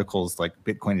seen articles like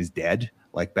Bitcoin is dead.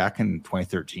 like back in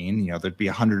 2013, there'd be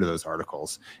 100 of those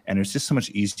articles, and it's just so much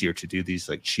easier to do these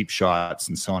like cheap shots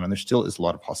and so on. And there still is a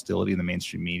lot of hostility in the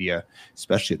mainstream media,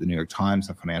 especially at the New York Times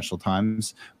and Financial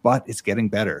Times, but it's getting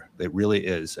better. It really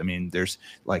is. I mean, there's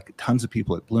like tons of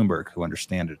people at Bloomberg who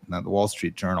understand it, and the Wall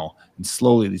Street Journal, and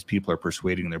slowly these people are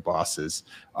persuading their bosses.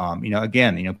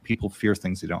 Again, people fear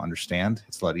things they don't understand.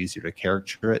 It's a lot easier to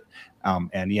caricature it.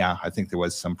 And yeah, I think there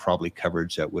was some probably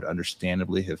coverage that would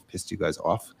understandably have pissed you guys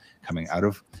off coming out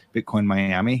of Bitcoin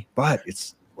Miami, but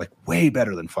it's like way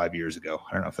better than 5 years ago.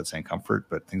 I don't know if that's saying comfort,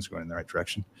 but things are going in the right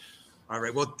direction. All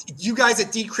right. Well, you guys at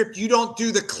Decrypt, you don't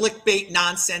do the clickbait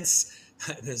nonsense.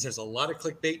 There's a lot of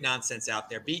clickbait nonsense out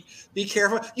there. Be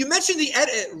careful. You mentioned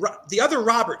the other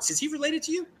Roberts. Is he related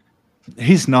to you?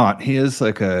 He's not. He is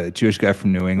like a Jewish guy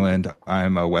from New England.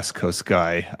 I'm a West Coast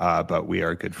guy, but we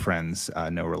are good friends.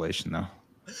 No relation, though.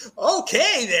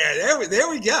 Okay, there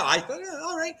we go. I thought,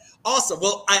 all right, awesome.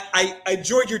 Well, I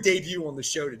enjoyed your debut on the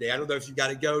show today. I don't know if you got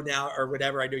to go now or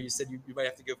whatever. I know you said you might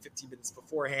have to go 15 minutes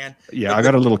beforehand. Yeah, I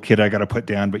got a little kid I got to put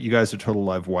down, but you guys are total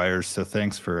live wires. So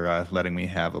thanks for letting me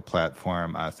have a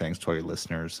platform. Thanks to all your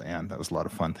listeners, and that was a lot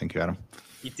of fun. Thank you, Adam.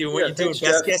 You doing what you're doing.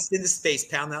 Best guest in the space.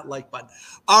 Pound that like button.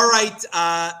 All right,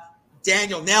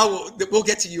 Daniel, now we'll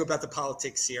get to you about the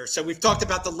politics here. So we've talked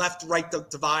about the left-right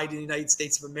divide in the United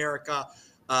States of America.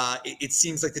 It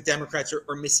seems like the Democrats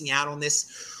are missing out on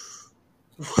this.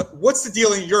 What's the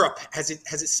deal in Europe? Has it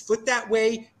split that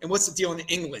way? And what's the deal in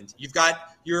England?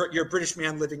 You're a British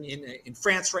man living in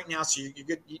France right now, so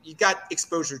you got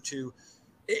exposure to.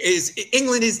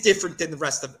 England is different than the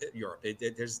rest of Europe.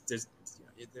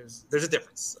 There's a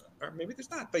difference, or maybe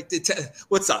there's not. But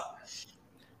what's up?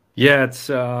 Yeah, it's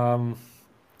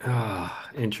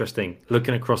interesting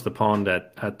looking across the pond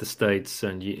at the States,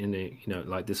 and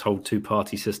like this whole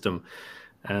two-party system,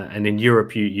 and in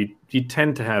Europe you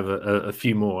tend to have a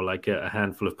few more, like a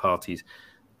handful of parties.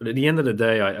 But at the end of the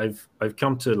day, I've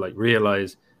come to like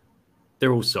realize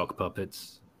they're all sock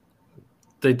puppets.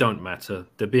 They don't matter.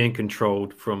 They're being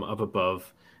controlled from up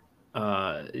above.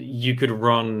 You could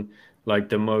run like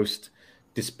the most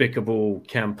despicable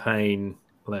campaign,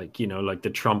 like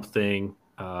the Trump thing.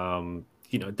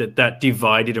 That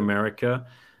divided America.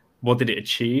 What did it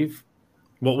achieve?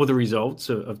 What were the results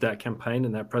of that campaign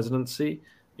and that presidency?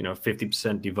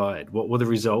 50% divide. What were the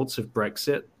results of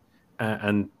Brexit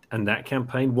and that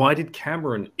campaign? Why did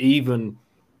Cameron even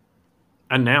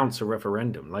announce a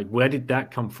referendum? Like, where did that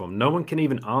come from? No one can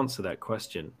even answer that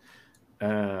question.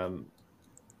 There's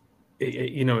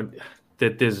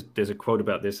a quote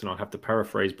about this, and I'll have to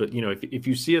paraphrase, but if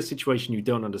you see a situation you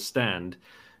don't understand,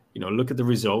 look at the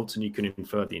results and you can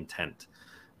infer the intent.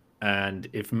 And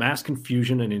if mass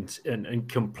confusion and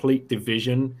complete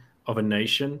division of a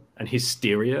nation and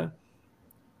hysteria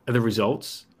are the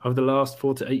results of the last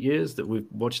 4 to 8 years that we've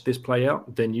watched this play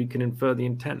out, then you can infer the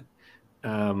intent.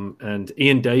 And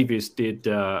Ian Davis did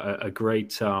a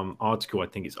great article. I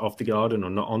think it's off the Guardian or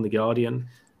not on the Guardian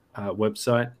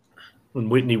website. And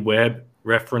Whitney Webb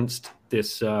referenced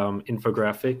this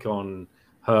infographic on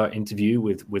her interview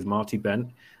with Marty Bent,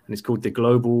 and it's called the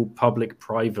Global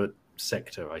Public-Private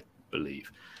Sector, I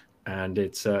believe. And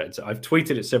it's I've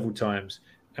tweeted it several times,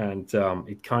 and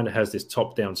it kind of has this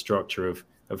top-down structure of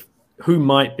who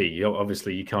might be.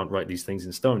 Obviously, you can't write these things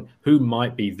in stone. Who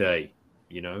might be they?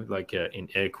 Like in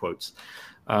air quotes.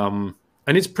 And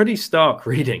it's pretty stark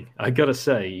reading, I gotta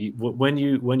say, when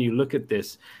you look at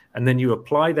this and then you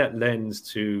apply that lens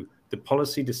to the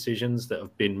policy decisions that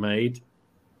have been made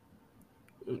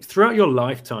throughout your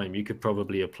lifetime. You could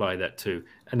probably apply that too,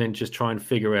 and then just try and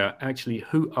figure out actually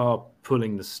who are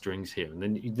pulling the strings here.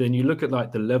 And then you look at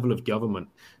like the level of government,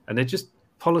 and they're just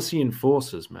policy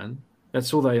enforcers, man.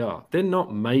 That's all they are. They're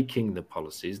not making the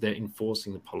policies; they're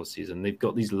enforcing the policies, and they've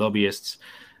got these lobbyists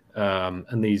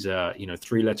and these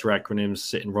three-letter acronyms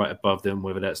sitting right above them,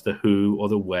 whether that's the WHO or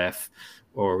the WEF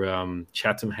or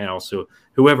Chatham House or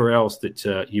whoever else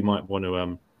that you might want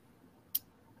to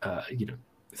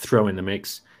throw in the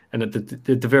mix. And at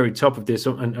the very top of this,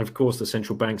 and of course the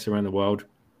central banks around the world,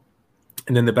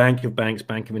 and then the Bank of Banks,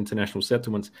 Bank of International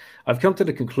Settlements. I've come to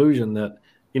the conclusion that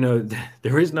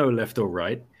there is no left or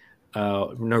right,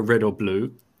 no red or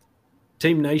blue.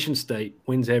 Team nation state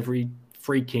wins every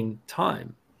freaking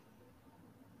time.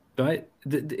 Right?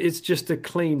 It's just a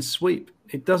clean sweep.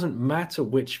 It doesn't matter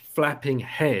which flapping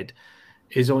head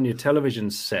is on your television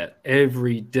set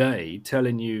every day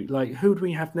telling you, like, who do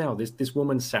we have now? This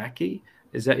woman Psaki?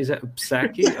 Is that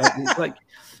Psaki?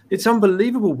 It's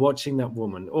unbelievable watching that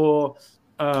woman, or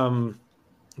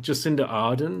Jacinda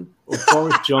Ardern, or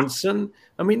Boris Johnson.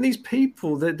 I mean, these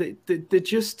people, they're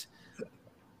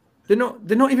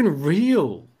not even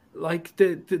real. like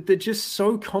they're just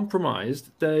so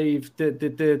compromised. I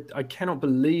cannot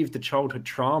believe the childhood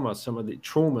trauma some of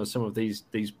these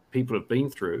people have been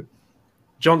through.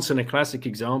 Johnson, a classic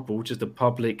example, just a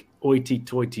public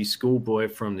hoity-toity schoolboy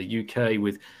from the UK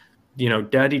with,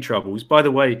 daddy troubles, by the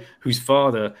way, whose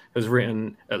father has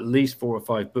written at least 4 or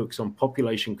 5 books on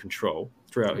population control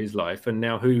throughout his life, and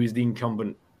now who is the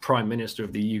incumbent prime minister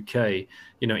of the UK,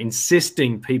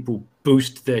 insisting people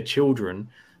boost their children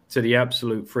to the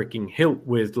absolute freaking hilt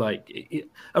with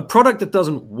a product that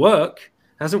doesn't work,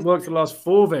 hasn't worked for the last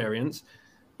 4 variants,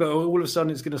 but all of a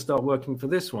sudden it's going to start working for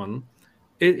this one.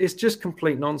 It's just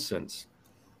complete nonsense.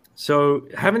 So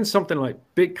having something like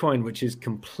Bitcoin, which is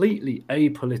completely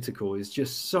apolitical, is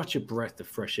just such a breath of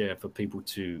fresh air for people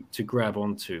to grab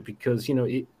onto, because,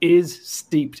 it is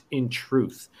steeped in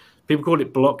truth. People call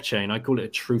it blockchain. I call it a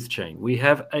truth chain. We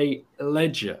have a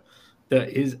ledger that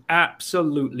is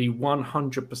absolutely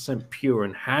 100% pure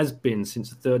and has been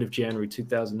since the 3rd of January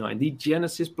 2009. The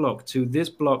Genesis block to this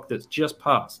block that's just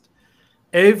passed.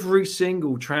 Every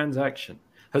single transaction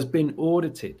has been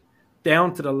audited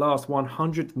down to the last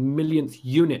 100 millionth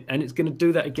unit, and it's going to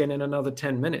do that again in another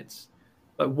 10 minutes.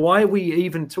 Like, why are we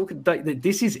even talking?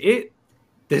 This is it.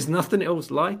 There's nothing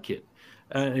else like it.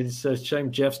 It's a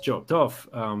shame Jeff's dropped off.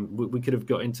 We could have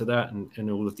got into that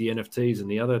and all of the NFTs and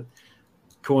the other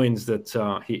coins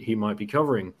that he might be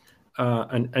covering.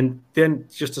 And then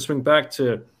just to swing back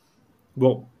to,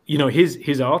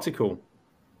 his article,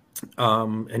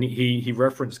 and he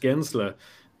referenced Gensler.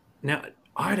 Now,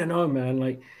 I don't know, man.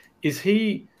 Like, is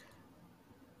he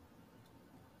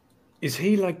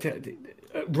like that?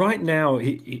 Right now,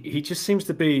 he just seems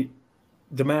to be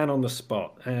the man on the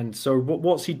spot. And so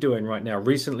what's he doing right now?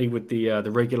 Recently with the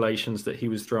regulations that he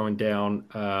was throwing down,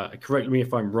 correct me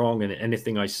if I'm wrong, and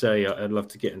anything I say, I'd love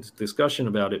to get into discussion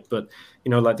about it. But,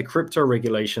 like the crypto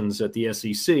regulations at the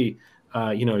SEC,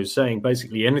 saying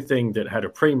basically anything that had a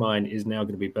pre-mine is now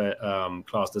going to be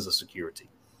classed as a security.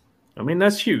 I mean,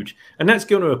 that's huge. And that's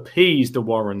going to appease the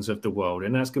Warrens of the world.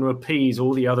 And that's going to appease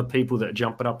all the other people that are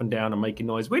jumping up and down and making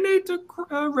noise. We need to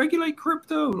regulate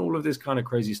crypto and all of this kind of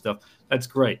crazy stuff. That's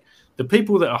great. The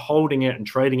people that are holding it and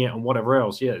trading it and whatever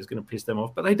else, it's going to piss them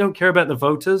off. But they don't care about the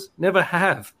voters. Never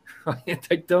have.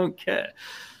 They don't care.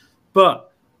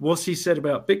 But what's he said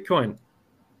about Bitcoin?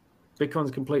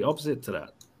 Bitcoin's complete opposite to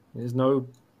that. There's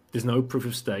no proof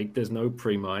of stake. There's no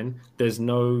pre-mine. There's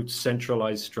no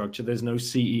centralized structure. There's no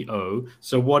CEO.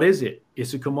 So what is it?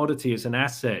 It's a commodity. It's an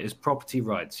asset. It's property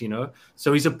rights,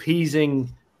 So he's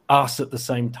appeasing us at the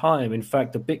same time. In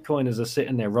fact, the Bitcoiners are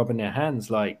sitting there rubbing their hands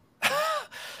like,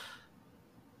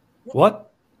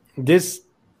 what? This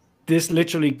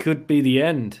literally could be the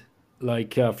end,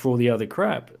 for all the other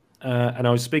crap. And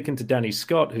I was speaking to Danny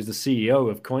Scott, who's the CEO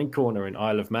of Coin Corner in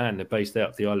Isle of Man. They're based out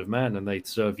of the Isle of Man, and they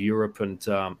serve Europe and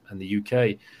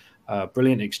the UK.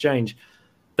 Brilliant exchange.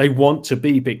 They want to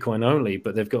be Bitcoin only,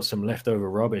 but they've got some leftover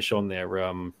rubbish on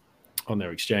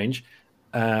their exchange.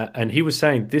 And he was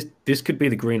saying this could be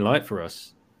the green light for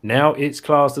us. Now it's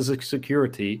classed as a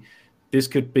security. This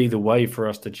could be the way for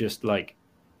us to just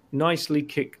nicely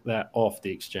kick that off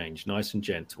the exchange, nice and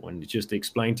gentle, and just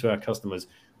explain to our customers,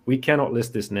 we cannot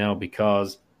list this now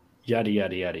because yada,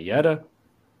 yada, yada, yada.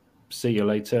 See you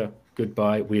later.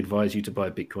 Goodbye. We advise you to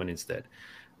buy Bitcoin instead.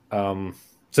 So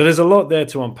there's a lot there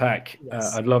to unpack.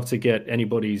 Yes. I'd love to get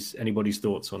anybody's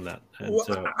thoughts on that. And,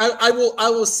 I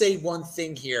will say one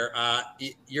thing here.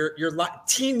 Your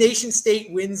team nation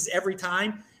state wins every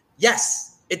time.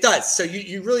 Yes, it does. So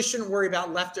you really shouldn't worry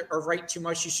about left or right too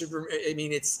much. You should. I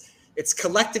mean, it's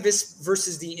collectivist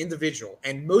versus the individual.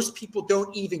 And most people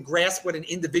don't even grasp what an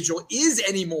individual is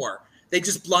anymore. They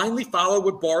just blindly follow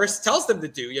what Boris tells them to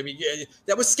do. I mean,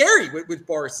 that was scary what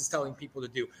Boris is telling people to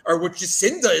do, or what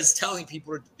Jacinda is telling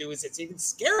people to do. It's even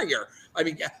scarier. I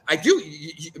mean, I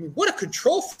mean, what a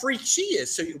control freak she is.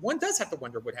 So one does have to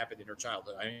wonder what happened in her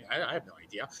childhood. I have no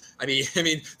idea. I mean,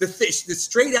 the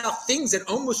straight out things that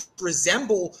almost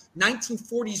resemble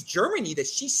 1940s Germany that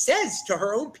she says to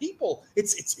her own people.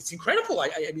 It's incredible.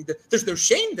 I mean, there's no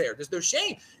shame there. There's no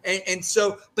shame. And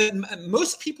so, but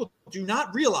most people do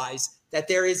not realize that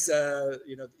there is,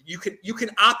 you can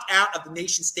opt out of the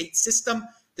nation state system.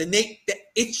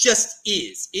 It just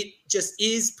is. It just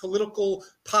is.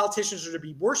 Politicians are to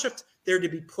be worshipped. They're to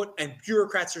be put, and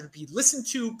bureaucrats are to be listened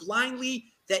to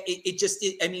blindly. That it just.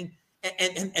 I mean,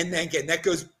 and then again, that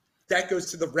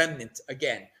goes to the remnant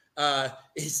again.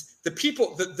 Is the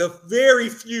people, the very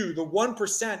few, the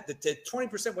 1%, the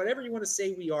 20%, whatever you want to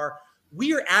say we are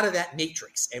out of that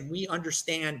matrix, and we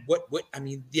understand what I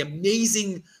mean, the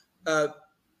amazing,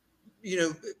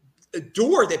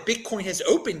 door that Bitcoin has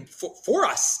opened for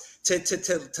us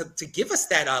to give us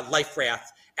that life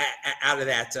raft out of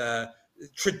that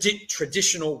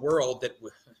traditional world that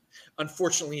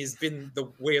unfortunately has been the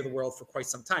way of the world for quite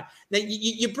some time. Now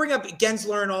you bring up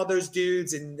Gensler and all those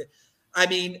dudes, and I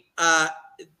mean, I'm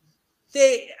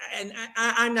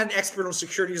not an expert on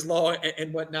securities law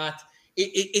and whatnot.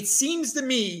 It seems to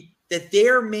me that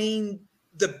their main,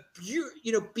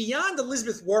 beyond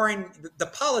Elizabeth Warren, the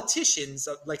politicians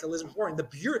like Elizabeth Warren, the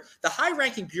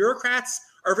high-ranking bureaucrats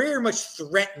are very much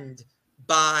threatened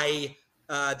by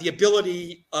the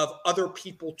ability of other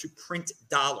people to print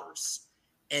dollars,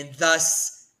 and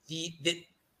thus the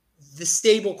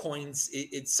stable coins.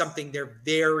 It's something they're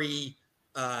very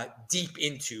deep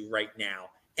into right now.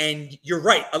 And you're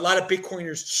right. A lot of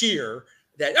Bitcoiners cheer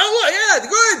that. Oh yeah,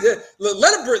 good.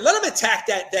 Let them attack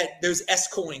those S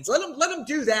coins. Let them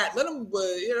do that. Let them.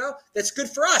 That's good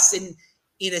for us. And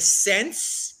in a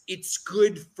sense, it's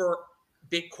good for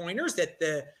Bitcoiners that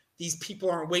these people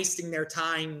aren't wasting their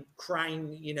time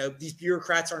crying. These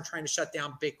bureaucrats aren't trying to shut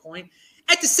down Bitcoin.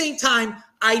 At the same time,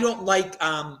 I don't like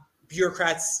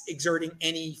bureaucrats exerting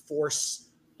any force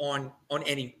on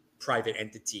any private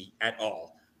entity at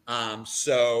all.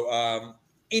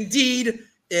 Indeed,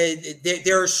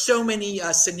 there are so many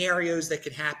scenarios that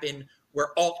could happen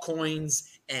where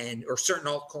altcoins or certain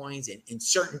altcoins and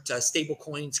certain stable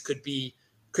coins could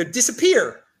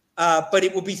disappear, but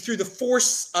it will be through the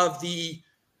force of the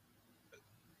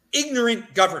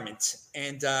ignorant government,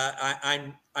 and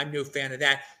I'm no fan of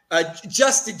that.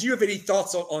 Justin, do you have any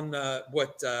thoughts on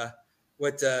what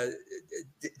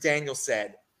Daniel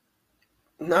said?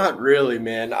 Not really,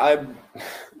 man. I'm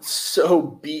so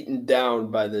beaten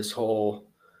down by this whole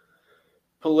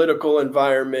political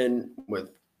environment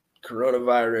with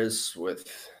coronavirus,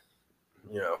 with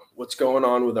what's going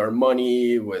on with our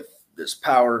money, with this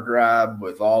power grab,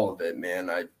 with all of it,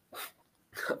 man. I'm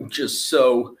just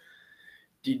so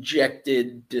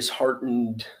dejected,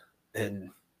 disheartened,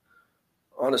 and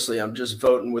honestly, I'm just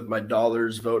voting with my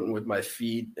dollars, voting with my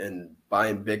feet, and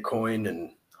buying Bitcoin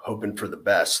and hoping for the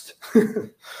best. Well,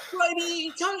 I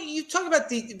mean, you talk about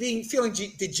feeling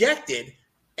dejected,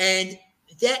 and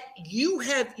that you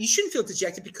shouldn't feel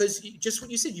dejected because just what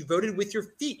you said, you voted with your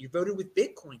feet, you voted with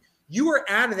Bitcoin. You are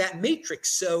out of that matrix,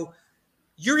 so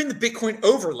you're in the Bitcoin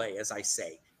overlay, as I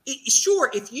say. Sure,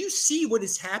 if you see what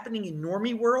is happening in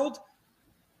normie world,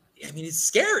 I mean, it's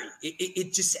scary.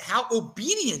 It just how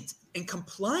obedient and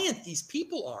compliant these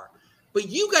people are. But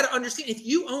you got to understand, if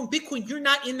you own Bitcoin, you're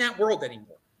not in that world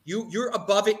anymore. You're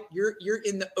above it. You're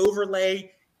in the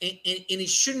overlay, and it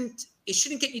shouldn't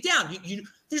get you down.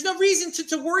 There's no reason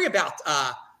to worry about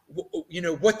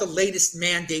what the latest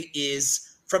mandate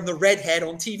is from the redhead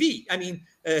on TV. I mean,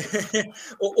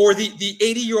 or the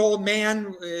 80-year-old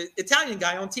man, Italian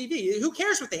guy on TV. Who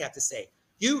cares what they have to say?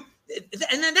 And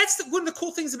then that's one of the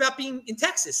cool things about being in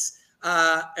Texas.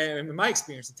 And in my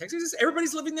experience in Texas, is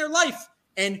everybody's living their life,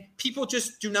 and people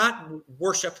just do not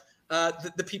worship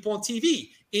the people on TV.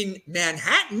 In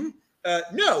Manhattan,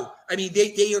 no. I mean,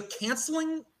 they are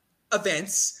canceling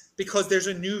events because there's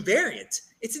a new variant.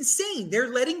 It's insane. They're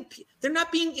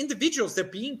not being individuals. They're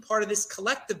being part of this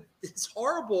collective, this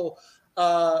horrible,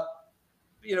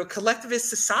 collectivist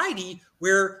society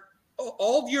where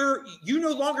you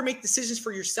no longer make decisions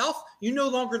for yourself. You no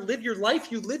longer live your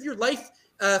life. You live your life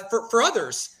for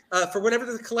others, for whatever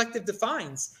the collective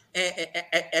defines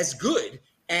as good.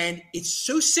 And it's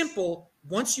so simple.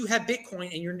 Once you have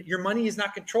Bitcoin and your money is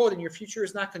not controlled and your future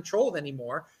is not controlled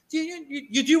anymore,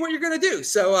 you do what you're going to do.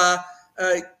 So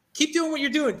keep doing what you're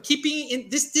doing. Keep being in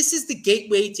this. This is the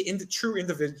gateway to true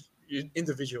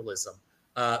individualism,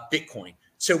 Bitcoin.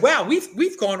 So wow,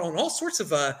 we've gone on all sorts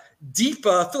of deep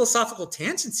philosophical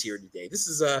tangents here today. This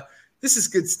is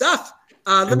good stuff.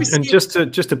 Let me see. And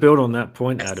just to build on that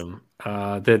point, Adam,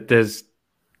 that there's.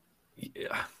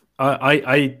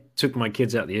 I took my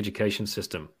kids out of the education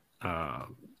system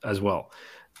as well,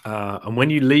 and when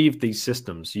you leave these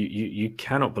systems, you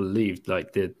cannot believe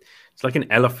it's like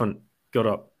an elephant got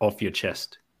up off your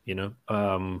chest, and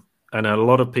a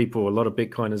lot of people, a lot of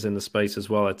Bitcoiners in the space as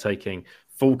well, are taking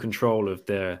full control of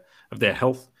their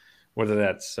health, whether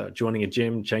that's joining a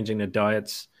gym, changing their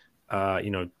diets,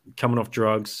 coming off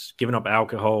drugs, giving up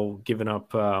alcohol, giving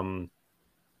up. When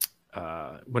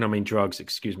I mean drugs,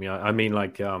 excuse me, I mean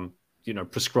like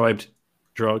prescribed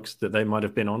drugs that they might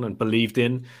have been on and believed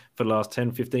in for the last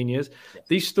 10, 15 years. Yes.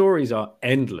 These stories are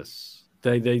endless.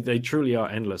 They truly are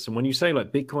endless. And when you say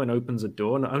like Bitcoin opens a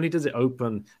door, not only does it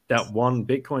open that one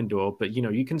Bitcoin door, but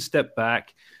you can step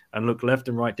back and look left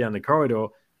and right down the corridor,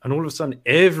 and all of a sudden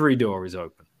every door is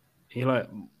open. You're like,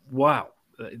 wow,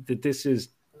 this is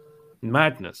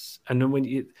madness. And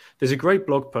then there's a great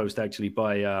blog post actually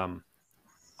by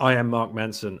I am Mark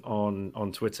Manson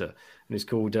on Twitter, and it's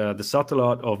called "The Subtle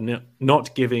Art of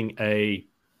Not Giving a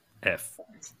F."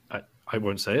 I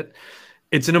won't say it.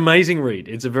 It's an amazing read.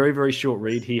 It's a very, very short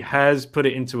read. He has put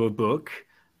it into a book,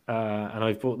 and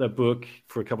I've bought that book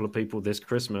for a couple of people this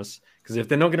Christmas, because if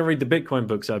they're not going to read the Bitcoin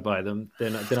books I buy them,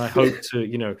 then I hope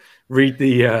to read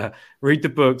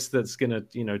the books that's going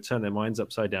to turn their minds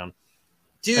upside down.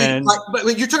 Dude, but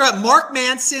when you're talking about Mark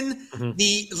Manson, Mhm.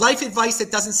 the life advice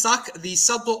that doesn't suck, the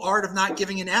subtle art of not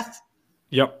giving an F.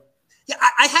 Yep. Yeah,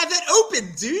 I have that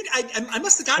open, dude. I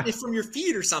must have gotten it from your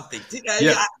feed or something.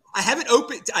 Yeah. I haven't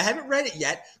opened. I haven't read it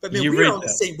yet, but man, You we're read on the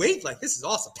that. same wavelength. This is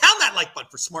awesome. Pound that like button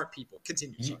for smart people.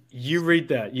 Continue. You read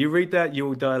that. You read that. You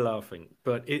will die laughing.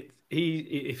 But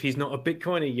if he's not a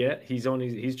Bitcoiner yet, he's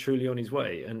truly on his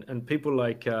way. And people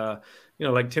like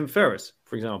like Tim Ferriss,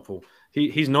 for example,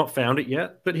 he's not found it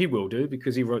yet, but he will do,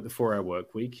 because he wrote the 4-Hour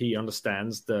Workweek. He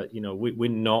understands that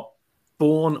we're not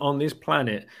born on this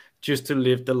planet just to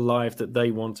live the life that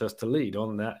they want us to lead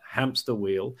on that hamster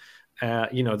wheel.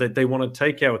 They want to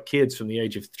take our kids from the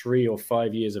age of 3 or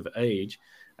 5 years of age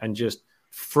and just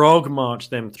frog march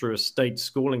them through a state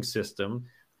schooling system,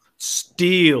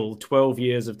 steal 12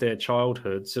 years of their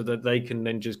childhood so that they can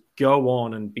then just go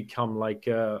on and become like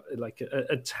a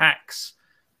tax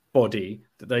body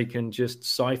that they can just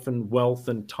siphon wealth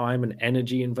and time and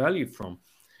energy and value from.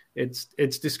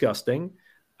 It's disgusting.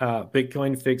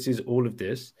 Bitcoin fixes all of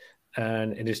this,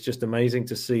 and it is just amazing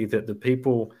to see that the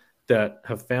people that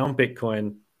have found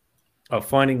Bitcoin are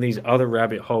finding these other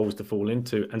rabbit holes to fall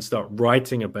into and start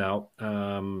writing about.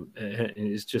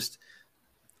 It's just,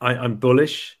 I'm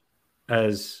bullish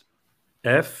as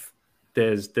F.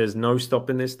 There's no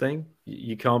stopping this thing.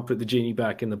 You can't put the genie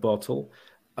back in the bottle.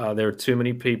 There are too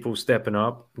many people stepping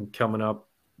up and coming up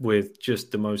with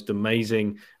just the most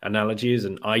amazing analogies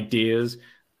and ideas,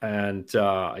 and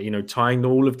tying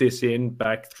all of this in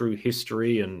back through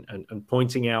history and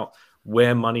pointing out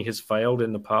where money has failed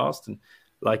in the past. And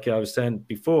like I was saying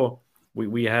before,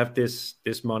 we have this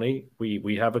money,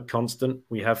 we have a constant,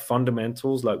 we have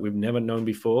fundamentals like we've never known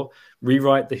before.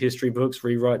 Rewrite the history books,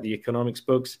 rewrite the economics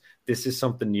books. This is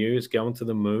something new. It's going to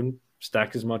the moon.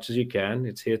 Stack as much as you can.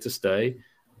 It's here to stay,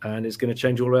 and it's going to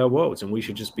change all our worlds. And we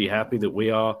should just be happy that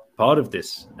we are part of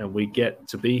this and we get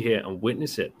to be here and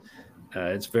witness it.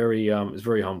 It's very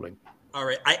humbling. All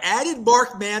right, I added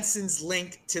Mark Manson's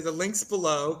link to the links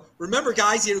below. Remember,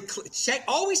 guys,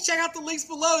 always check out the links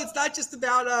below. It's not just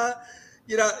about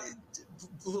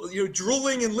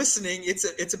drooling and listening.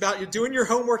 It's about you doing your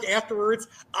homework afterwards.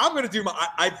 I'm going to do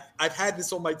I've had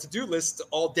this on my to-do list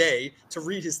all day to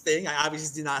read his thing. I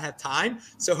obviously did not have time,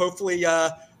 so hopefully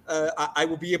I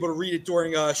will be able to read it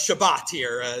during Shabbat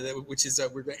here, which is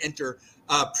we're going to enter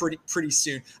pretty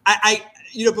soon.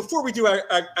 Before we do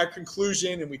our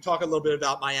conclusion and we talk a little bit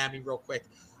about Miami real quick,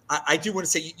 I do want to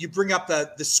say you bring up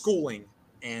the schooling,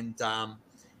 and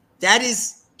that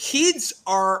is, kids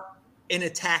are an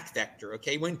attack vector.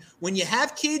 Okay, when you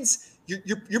have kids,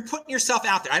 you're putting yourself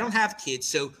out there. I don't have kids,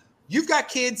 so you've got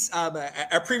kids.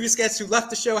 Our previous guest who left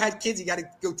the show had kids. You got to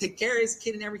go take care of his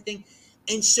kid and everything,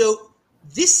 and so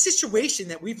this situation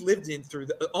that we've lived in through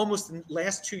almost the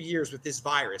last 2 years with this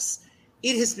virus,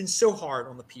 it has been so hard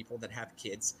on the people that have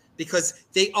kids, because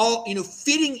they all,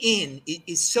 fitting in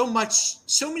is so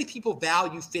many people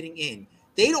value fitting in.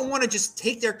 They don't want to just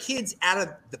take their kids out of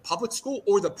the public school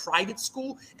or the private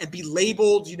school and be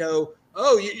labeled, you're a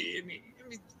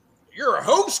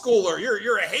homeschooler,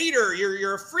 you're a hater,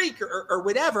 you're a freak or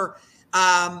whatever,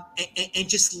 and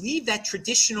just leave that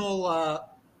traditional,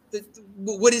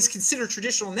 what is considered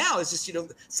traditional now is just,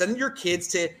 sending your kids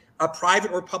to a private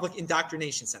or public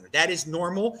indoctrination center. That is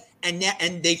normal. And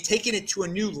they've taken it to a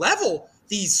new level,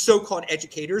 these so-called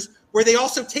educators, where they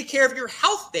also take care of your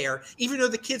health there, even though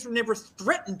the kids were never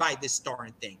threatened by this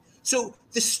darn thing. So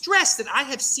the stress that I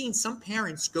have seen some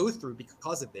parents go through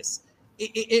because of this,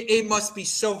 it must be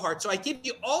so hard. So I give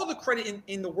you all the credit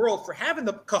in the world for having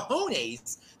the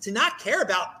cojones to not care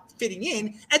about fitting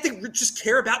in and to just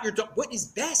care about what is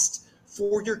best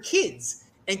for your kids.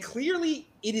 And clearly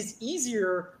it is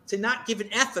easier to not give an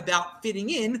F about fitting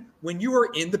in when you are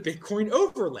in the Bitcoin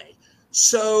overlay.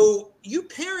 So you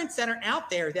parents that are out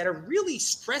there that are really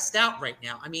stressed out right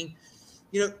now, I mean,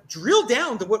 drill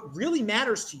down to what really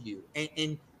matters to you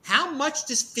and how much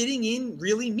does fitting in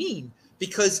really mean?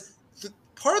 Because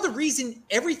part of the reason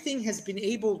everything has been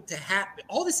able to happen,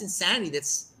 all this insanity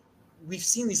we've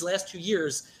seen these last 2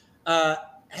 years,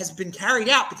 has been carried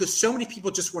out because so many people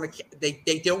just want to,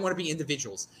 they don't want to be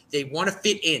individuals. They want to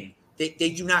fit in. They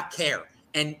do not care.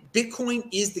 And Bitcoin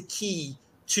is the key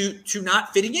to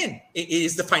not fitting in. It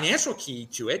is the financial key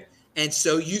to it. And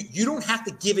so you don't have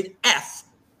to give an F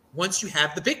once you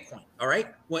have the Bitcoin. All right.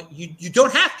 You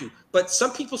don't have to, but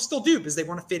some people still do because they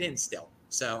want to fit in still.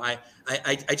 So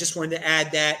I just wanted to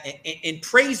add that and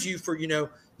praise you for,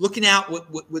 looking out with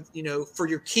for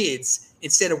your kids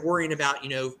instead of worrying about,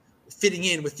 fitting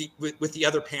in with the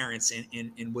other parents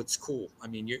and what's cool. I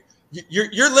mean,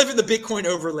 you're living the Bitcoin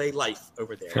overlay life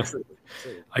over there. Truly.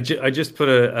 I just put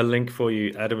a link for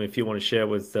you, Adam, if you want to share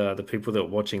with the people that are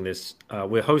watching this.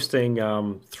 We're hosting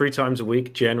 3 times a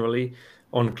week, generally,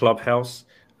 on Clubhouse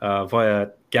via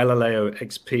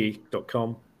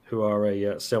GalileoXP.com, who are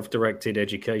a self-directed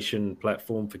education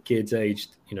platform for kids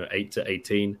aged 8 to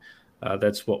 18.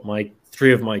 That's what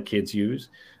 3 of my kids use.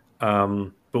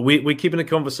 But we're keeping a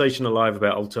conversation alive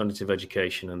about alternative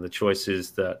education and the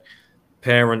choices that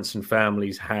parents and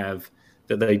families have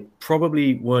that they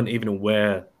probably weren't even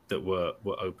aware that were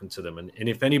open to them. And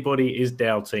if anybody is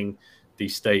doubting the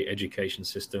state education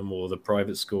system or the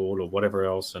private school or whatever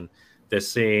else, and they're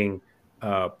seeing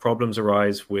problems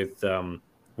arise with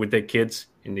their kids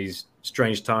in these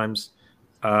strange times,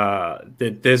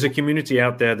 there's a community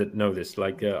out there that know this.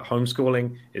 Like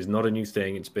homeschooling is not a new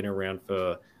thing. It's been around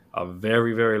for a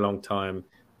very, very long time.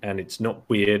 And it's not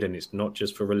weird, and it's not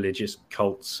just for religious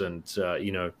cults. And,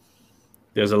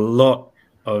 there's a lot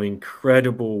of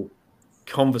incredible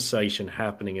conversation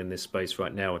happening in this space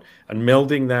right now. And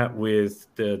melding that with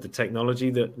the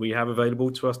technology that we have available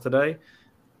to us today,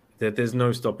 there's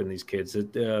no stopping these kids.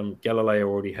 Galileo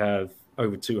already have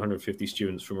over 250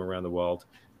 students from around the world.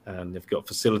 And they've got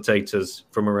facilitators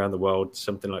from around the world,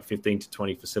 something like 15 to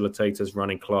 20 facilitators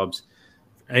running clubs,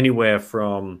 anywhere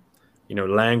from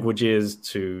languages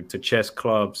to chess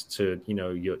clubs to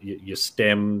your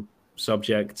STEM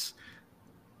subjects.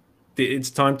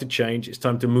 It's time to change. It's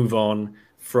time to move on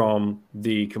from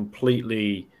the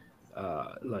completely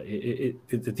the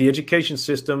education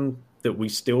system that we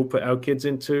still put our kids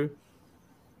into.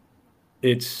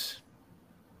 It's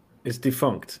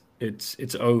defunct.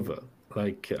 It's over.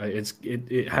 Like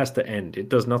it has to end. It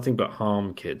does nothing but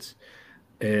harm kids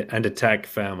and attack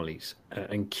families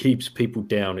and keeps people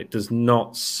down. It does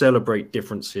not celebrate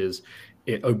differences.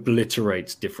 It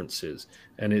obliterates differences.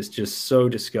 And it's just so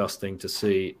disgusting to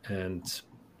see. And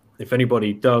if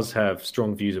anybody does have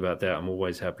strong views about that, I'm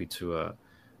always happy to,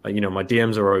 my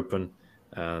DMs are open,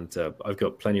 and I've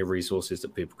got plenty of resources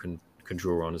that people can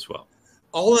draw on as well.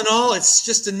 All in all, it's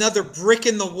just another brick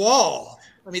in the wall.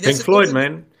 I mean, Pink Floyd,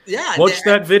 man. Yeah. Watch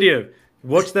that video.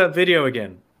 Watch that video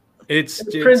again. Chris,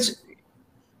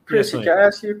 yes, can I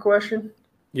ask you a question?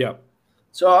 Yeah.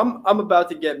 So I'm about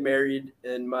to get married,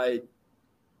 and my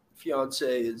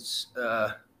fiance is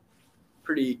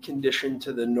pretty conditioned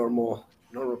to the normal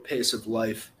pace of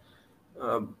life.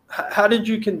 How did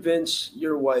you convince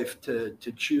your wife to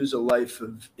choose a life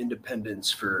of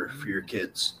independence for your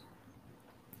kids?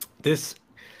 This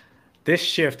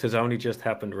shift has only just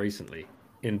happened recently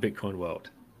in Bitcoin world.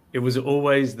 It was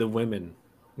always the women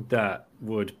that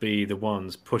would be the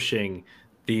ones pushing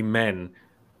the men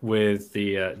with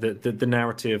the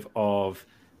narrative of,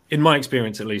 in my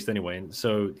experience at least anyway. And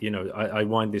so, I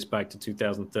wind this back to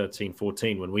 2013,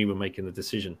 14 when we were making the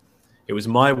decision. It was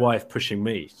my wife pushing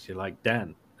me. She's like,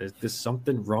 Dan, there's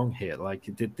something wrong here. Like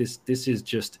this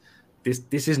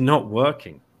is not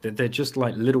working. They're just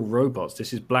like little robots.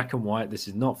 This is black and white. This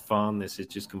is not fun. This is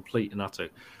just complete and utter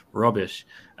rubbish.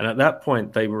 And at that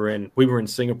point, we were in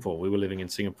Singapore. We were living in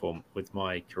Singapore with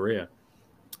my career,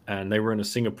 and they were in a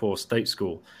Singapore state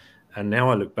school. And now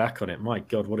I look back on it, my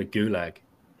God, what a gulag.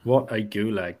 What a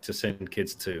gulag to send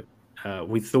kids to.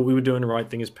 We thought we were doing the right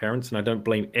thing as parents, and I don't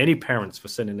blame any parents for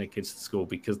sending their kids to school,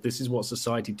 because this is what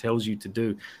society tells you to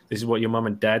do. This is what your mom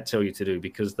and dad tell you to do,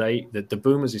 because the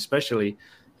boomers especially,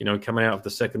 coming out of the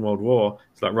Second World War,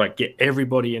 it's like, right, get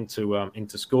everybody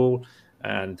into school,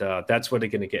 and that's where they're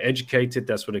going to get educated.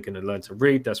 That's where they're going to learn to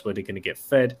read. That's where they're going to get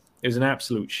fed. It was an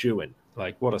absolute shoo-in.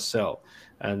 Like, what a sell.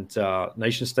 And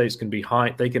nation states can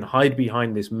hide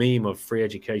behind this meme of free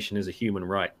education as a human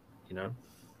right.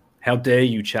 How dare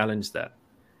you challenge that?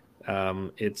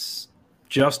 It's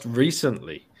just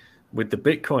recently with the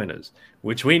Bitcoiners,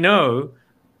 which we know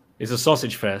is a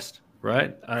sausage fest,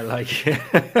 right?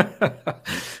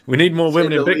 We need more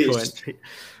women in Bitcoin. Least.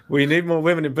 We need more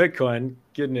women in Bitcoin.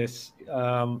 Goodness.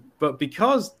 But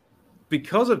because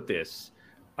of this,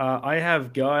 I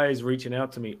have guys reaching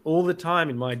out to me all the time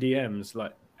in my DMs,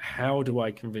 like, how do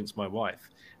I convince my wife?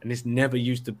 And this never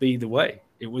used to be the way.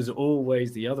 It was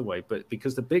always the other way. But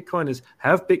because the Bitcoiners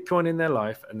have Bitcoin in their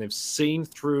life and they've seen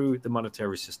through the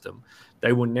monetary system,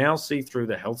 they will now see through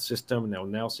the health system and they'll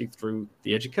now see through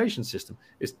the education system.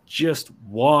 It's just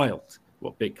wild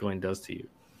what Bitcoin does to you.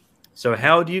 So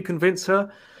how do you convince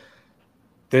her?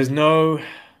 There's no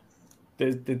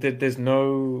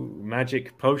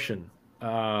magic potion.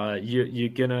 You're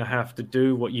gonna have to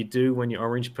do what you do when you're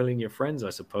orange pilling your friends, I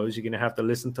suppose. You're gonna have to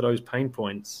listen to those pain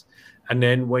points, and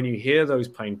then when you hear those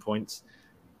pain points,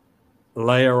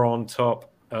 layer on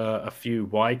top a few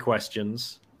why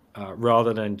questions,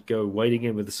 rather than go wading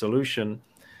in with the solution,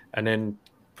 and then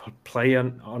play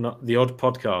on the odd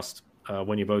podcast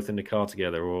when you're both in the car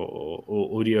together,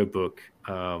 or audio book.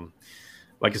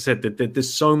 Like I said,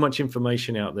 there's so much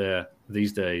information out there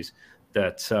these days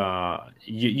that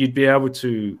you'd be able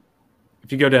to,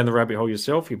 if you go down the rabbit hole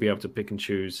yourself, you'd be able to pick and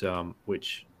choose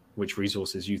which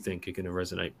resources you think are going to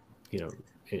resonate,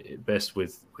 best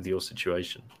with your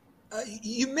situation.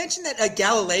 You mentioned that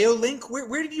Galileo link.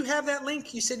 Where did you have that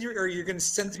link? You said you're going to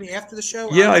send it to me after the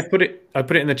show. Yeah, I put it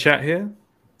in the chat here.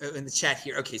 In the chat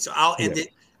here. Okay, so I'll end it.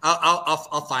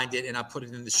 I'll find it and I'll put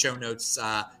it in the show notes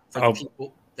for the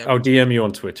people. I'll DM you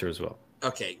on Twitter as well.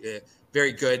 Okay,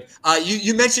 very good.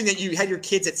 You mentioned that you had your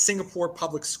kids at Singapore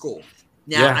public school.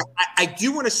 Now, I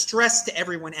do want to stress to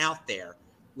everyone out there,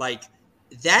 like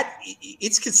that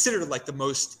it's considered like the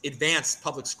most advanced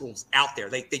public schools out there.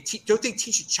 Don't they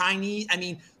teach Chinese? I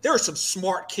mean, there are some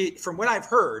smart kids from what I've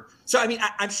heard. So, I mean,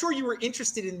 I'm sure you were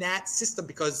interested in that system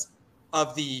because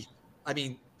of the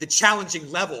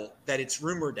challenging level that it's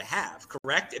rumored to have.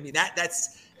 Correct? I mean,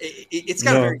 it's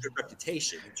got a very good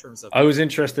reputation in terms of. I was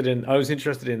interested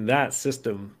in that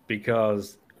system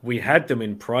because we had them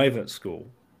in private school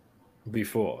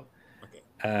before.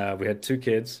 Okay. We had two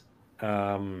kids.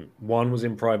 One was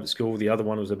in private school. The other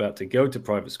one was about to go to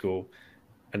private school.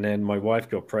 And then my wife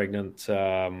got pregnant.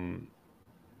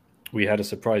 We had a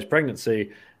surprise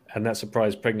pregnancy, and that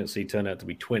surprise pregnancy turned out to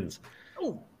be twins.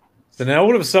 Oh. So now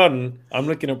all of a sudden, I'm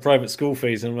looking at private school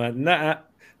fees, and I'm like, nah,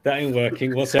 that ain't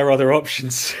working. What's our other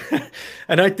options?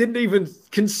 And I didn't even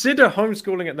consider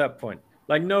homeschooling at that point.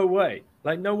 Like, no way.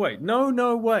 No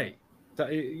way.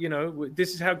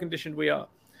 This is how conditioned we are.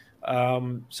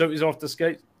 So it was off to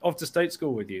state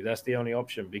school with you. That's the only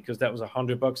option, because that was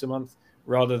 $100 a month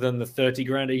rather than the 30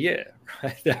 grand a year.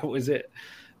 Right? That was it.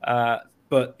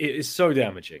 But it is so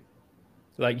damaging.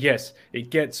 Like, yes, it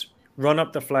gets run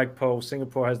up the flagpole.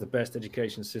 Singapore has the best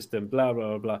education system, blah, blah,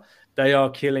 blah, blah. They are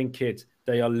killing kids.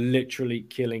 They are literally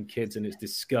killing kids, and it's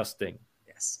disgusting.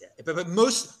 Yes. Yeah. But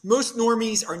most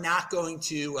normies are not going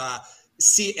to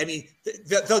see. I mean,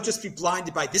 they'll just be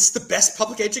blinded by this is the best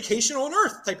public education on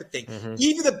earth type of thing. Mm-hmm.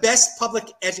 Even the best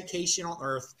public education on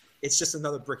earth, it's just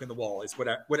another brick in the wall. Is what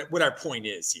our point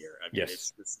is here. I mean,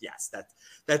 yes.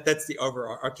 That's the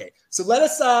overall. Okay, so let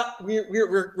us.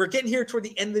 We're getting here toward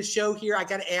the end of the show here. I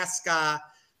got to ask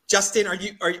Justin, are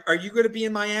you going to be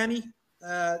in Miami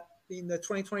in the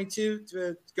 2022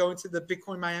 to go into the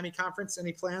Bitcoin Miami conference?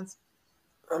 Any plans?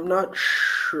 I'm not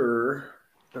sure.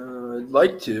 I'd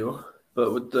like to,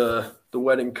 but with the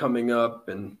wedding coming up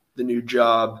and the new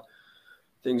job,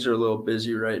 things are a little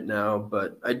busy right now.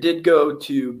 But I did go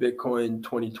to Bitcoin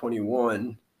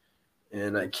 2021,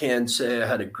 and I can say I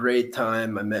had a great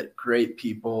time. I met great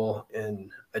people,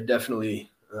 and I definitely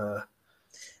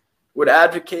would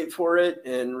advocate for it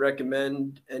and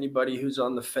recommend anybody who's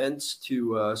on the fence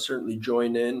to certainly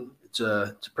join in. It's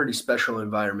a pretty special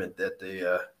environment that they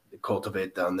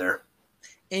cultivate down there.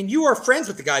 And you are friends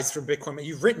with the guys from Bitcoin.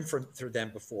 You've written through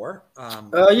them before.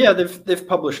 Yeah, they've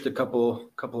published a couple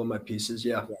of my pieces.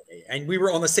 Yeah. And we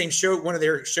were on the same show, one of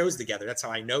their shows together. That's how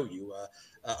I know you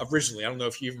originally. I don't know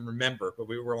if you even remember, but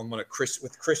we were on one of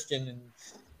with Christian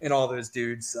and all those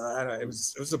dudes. It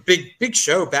was a big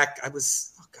show back. I don't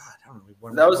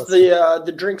know. That was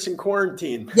the drinks in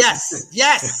quarantine. Yes.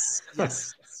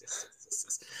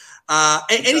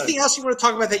 Anything else you want to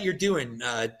talk about that you're doing,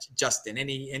 Justin?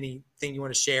 Anything you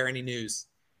want to share? Any news?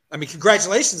 I mean,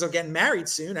 congratulations on getting married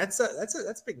soon.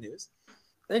 That's big news.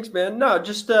 Thanks, man. No,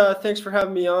 just thanks for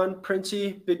having me on,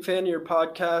 Princey. Big fan of your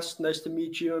podcast. Nice to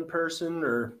meet you in person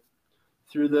or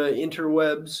through the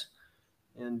interwebs.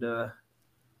 And I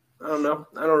don't know.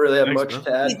 I don't really have much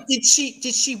to add. Did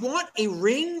she want a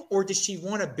ring or did she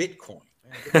want a Bitcoin?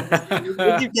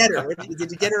 Did you get her?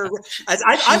 Did you get her?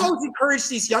 I've always encouraged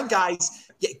these young guys,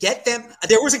 get them.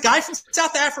 There was a guy from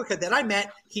South Africa that I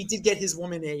met. He did get his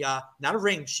woman not a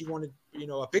ring. She wanted, a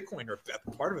Bitcoin or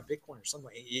a part of a Bitcoin or something.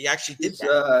 He actually did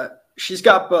that. She's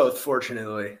got both,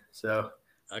 fortunately. So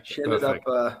she ended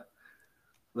up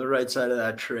The right side of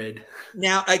that trade.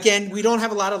 Now, again, we don't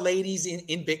have a lot of ladies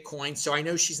in Bitcoin, so I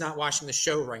know she's not watching the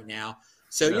show right now.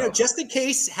 So, No. just in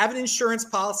case, have an insurance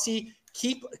policy,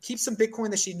 keep some Bitcoin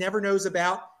that she never knows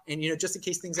about. And, just in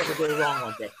case things ever go wrong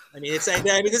one day. I mean, this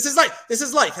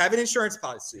is life. Have an insurance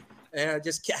policy.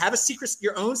 Just have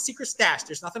your own secret stash.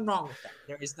 There's nothing wrong with that.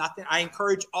 There is nothing. I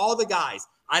encourage all the guys.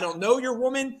 I don't know your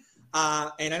woman,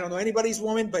 and I don't know anybody's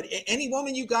woman, but any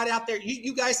woman you got out there,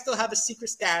 you guys still have a secret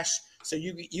stash. So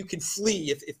you can flee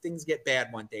if things get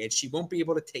bad one day, and she won't be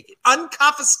able to take it.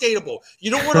 Unconfiscatable. You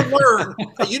don't want to learn.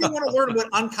 You don't want to learn what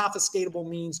unconfiscatable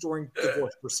means during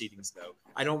divorce proceedings, though.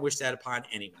 I don't wish that upon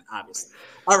anyone, obviously.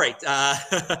 All right,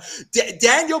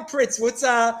 Daniel Pritz,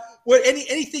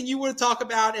 anything you want to talk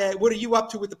about? What are you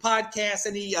up to with the podcast?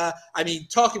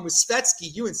 Talking with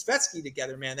Svetsky, you and Svetsky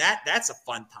together, man. That's a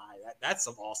fun tie. That's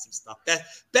some awesome stuff. That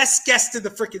best guest in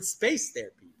the freaking space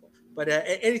there, people. But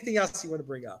anything else you want to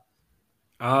bring up?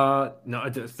 No,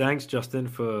 thanks, Justin,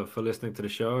 for listening to the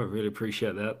show. I really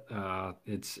appreciate that.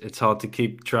 It's hard to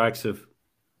keep tracks of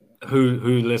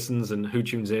who listens and who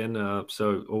tunes in.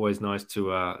 So always nice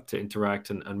to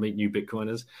interact and meet new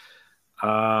Bitcoiners.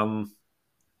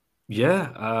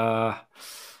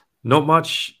 Not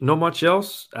much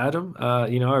else, Adam. I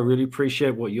really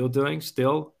appreciate what you're doing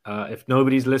still. If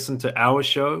nobody's listened to our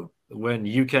show when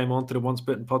you came on to the Once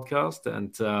Bitten podcast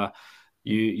and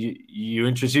you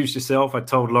introduced yourself. I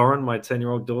told Lauren, my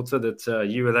 10-year-old daughter, that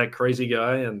you were that crazy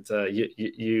guy, and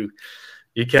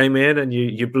you came in and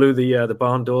you blew the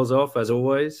barn doors off as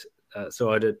always.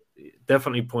 So I did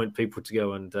definitely point people to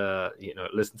go and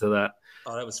listen to that.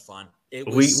 Oh, that was fun.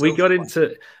 We got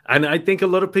into, and I think a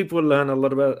lot of people learn a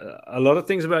lot of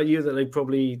things about you that they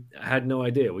probably had no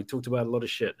idea. We talked about a lot of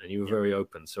shit, and you were very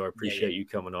open. So I appreciate you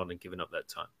coming on and giving up that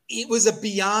time. It was a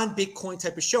beyond Bitcoin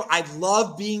type of show. I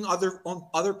love being on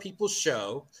other people's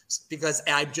show because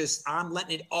I'm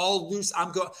letting it all loose. I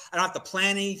don't have to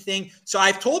plan anything. So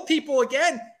I've told people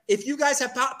again, if you guys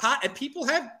have pot and people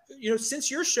have, since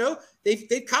your show,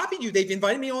 they've copied you. They've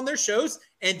invited me on their shows,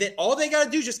 and then all they got to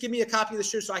do is just give me a copy of the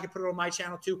show so I can put it on my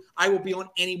channel too. I will be on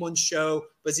anyone's show,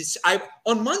 but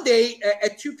on Monday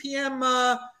at 2 p.m.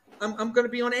 I'm going to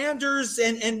be on Anders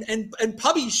and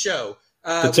Pubby's show.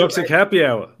 The Toxic Happy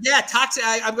Hour. Yeah, Toxic.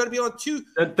 I'm going to be on two.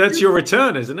 That's your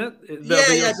return, isn't it?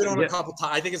 I've been on a couple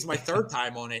times. I think it's my third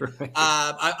time on it. Right.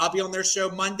 I'll be on their show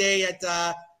Monday at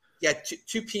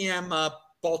 2 p.m.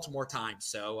 Baltimore time.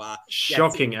 So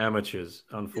shocking amateurs,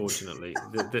 unfortunately.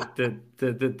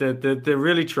 they're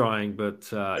really trying, but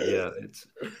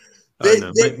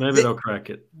it's maybe they'll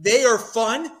crack it. They are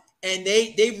fun, and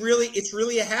it's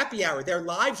really a happy hour. Their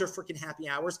lives are freaking happy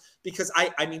hours because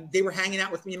they were hanging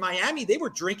out with me in Miami. They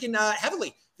were drinking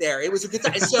heavily there. It was a good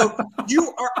time. So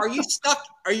are you stuck?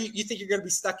 You think you're going to be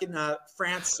stuck in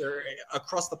France or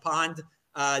across the pond?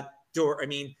 I'm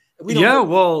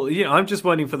just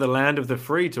waiting for the land of the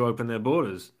free to open their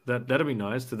borders. That'd be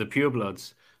nice to the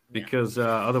purebloods, because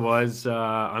otherwise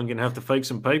I'm going to have to fake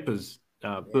some papers.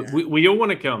 But we all want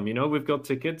to come. We've got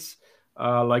tickets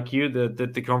like you.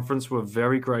 The conference were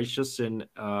very gracious in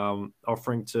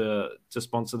offering to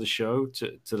sponsor the show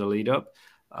to the lead up.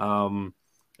 And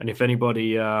if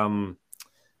anybody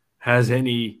has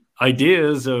any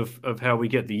ideas of how we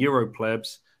get the Euro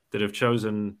plebs that have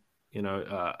chosen,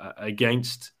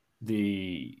 against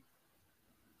the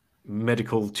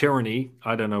medical tyranny,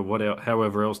 I don't know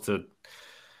however else to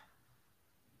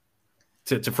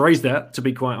phrase that, to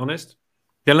be quite honest,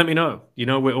 then let me know.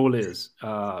 Where all is.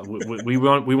 We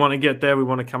want to get there. We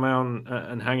want to come out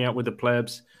and hang out with the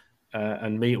plebs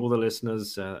and meet all the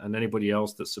listeners and anybody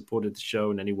else that supported the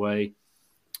show in any way.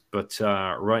 But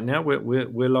right now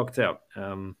we're locked out,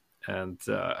 and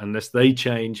unless they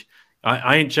change,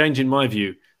 I ain't changing my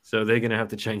view, so they're going to have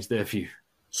to change their view.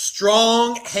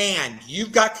 Strong hand.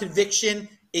 You've got conviction.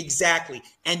 Exactly.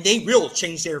 And they will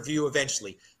change their view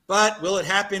eventually. But will it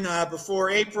happen before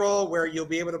April, where you'll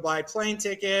be able to buy plane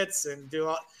tickets and do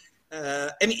all?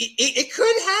 It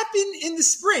could happen in the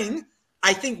spring.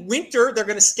 I think winter, they're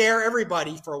going to scare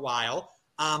everybody for a while.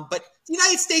 But the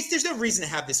United States, there's no reason to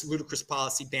have this ludicrous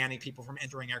policy banning people from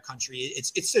entering our country.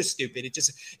 It's so stupid.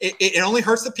 It only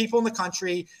hurts the people in the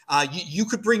country. You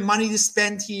could bring money to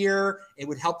spend here. It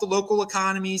would help the local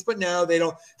economies, but no, they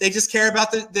don't. They just care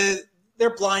about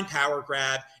their blind power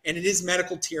grab, and it is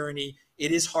medical tyranny.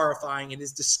 It is horrifying. It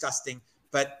is disgusting.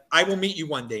 But I will meet you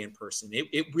one day in person.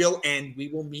 It will end. We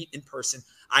will meet in person.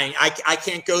 I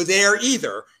can't go there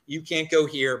either. You can't go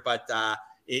here, but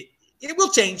it will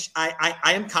change. I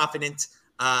am confident.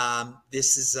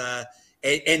 This is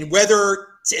and whether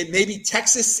maybe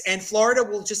Texas and Florida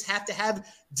will just have to have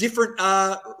different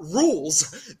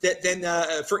rules than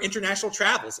for international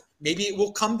travels. Maybe it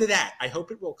will come to that. I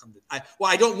hope it will come to that.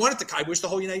 I don't want it to. I wish the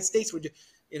whole United States would,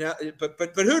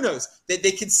 but who knows? That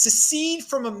they can secede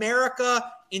from America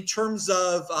in terms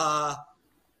of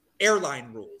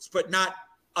airline rules, but not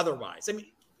otherwise. I mean,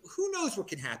 who knows what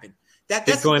can happen?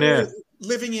 That's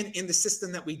living in the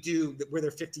system that we do, where there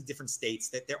are 50 different states,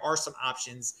 that there are some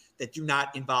options that do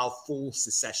not involve full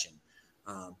secession.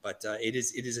 But it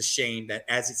is a shame that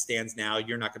as it stands now,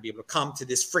 you're not going to be able to come to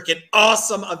this freaking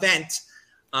awesome event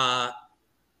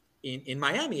in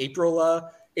Miami, April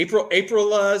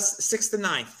 6th to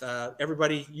 9th.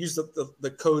 Everybody use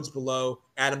the codes below,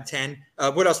 Adam 10.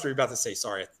 What else were you about to say?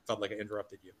 Sorry, I felt like I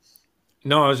interrupted you.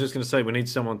 No, I was just going to say we need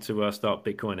someone to start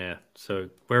Bitcoin Air. So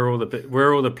where are all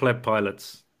the pleb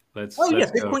pilots? Let's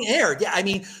Bitcoin Air. Yeah, I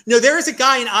mean, there is a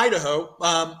guy in Idaho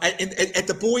at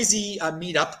the Boise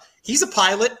meetup. He's a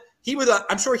pilot. He would,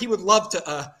 I'm sure, he would love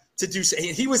to do so.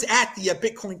 He was at the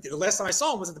Bitcoin. The last time I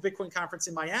saw him was at the Bitcoin conference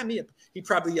in Miami. He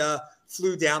probably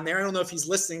flew down there. I don't know if he's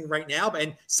listening right now,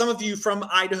 and some of you from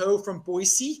Idaho, from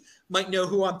Boise, might know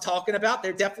who I'm talking about.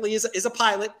 There definitely is a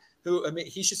pilot who, I mean,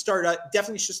 he should start.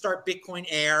 Definitely should start Bitcoin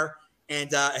Air,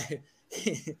 and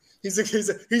he's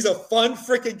a fun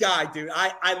freaking guy, dude.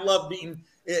 I love meeting.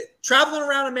 Traveling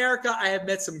around America, I have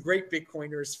met some great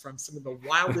Bitcoiners from some of the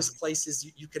wildest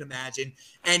places you can imagine.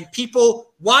 And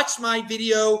people watch my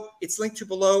video. It's linked to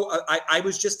below. I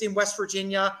was just in West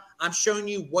Virginia. I'm showing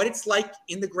you what it's like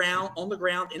on the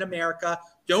ground in America.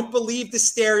 Don't believe the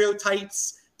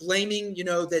stereotypes blaming,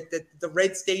 that the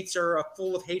red states are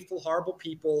full of hateful, horrible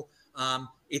people.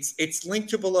 It's linked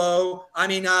to below.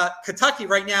 I'm in Kentucky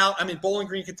right now. I'm in Bowling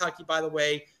Green, Kentucky, by the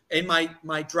way, in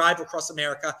my drive across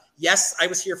America. Yes, I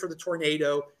was here for the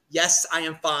tornado. Yes, I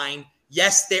am fine.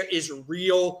 Yes, there is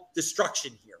real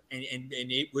destruction here. And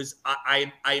it was,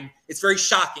 it's very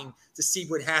shocking to see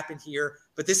what happened here.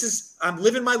 But I'm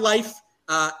living my life.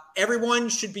 Everyone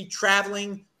should be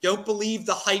traveling. Don't believe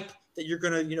the hype that you're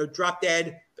going to, drop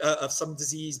dead of some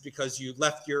disease because you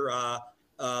left your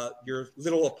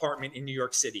little apartment in New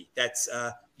York City. That's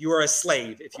you are a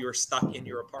slave if you are stuck in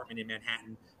your apartment in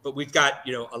Manhattan. But we've got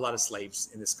a lot of slaves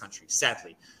in this country,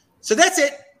 sadly. So that's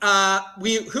it.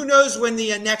 Who knows when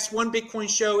the next One Bitcoin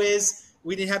show is?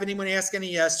 We didn't have anyone ask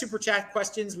any super chat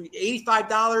questions.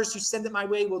 $85. You send it my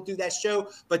way, we'll do that show.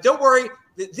 But don't worry.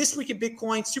 This week in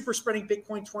Bitcoin, Super Spreading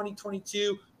Bitcoin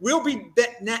 2022, we'll be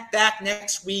back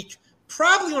next week,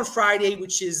 probably on Friday,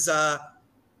 which is a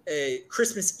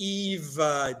Christmas Eve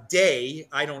day.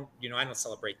 I don't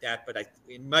celebrate that, but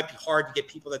it might be hard to get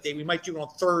people that day. We might do it on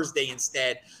Thursday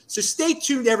instead. So stay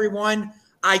tuned, everyone.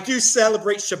 I do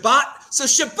celebrate Shabbat. So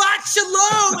Shabbat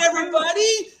Shalom,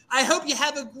 everybody. I hope you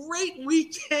have a great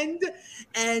weekend,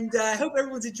 and I hope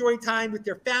everyone's enjoying time with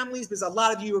their families, because a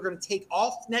lot of you are going to take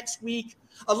off next week.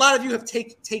 A lot of you have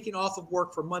taken off of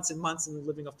work for months and months and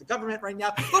living off the government right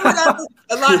now. But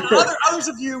whatever. Others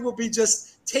of you will be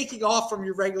just taking off from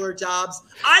your regular jobs.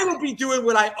 I will be doing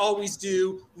what I always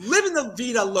do, living the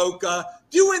Vida Loca,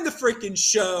 doing the freaking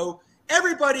show.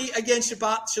 Everybody, again,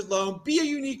 Shabbat Shalom. Be a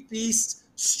unique beast,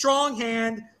 strong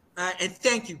hand, and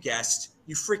thank you, guest.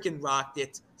 You freaking rocked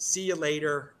it. See you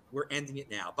later. We're ending it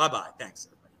now. Bye-bye. Thanks,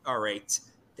 everybody. All right.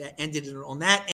 That ended it on that.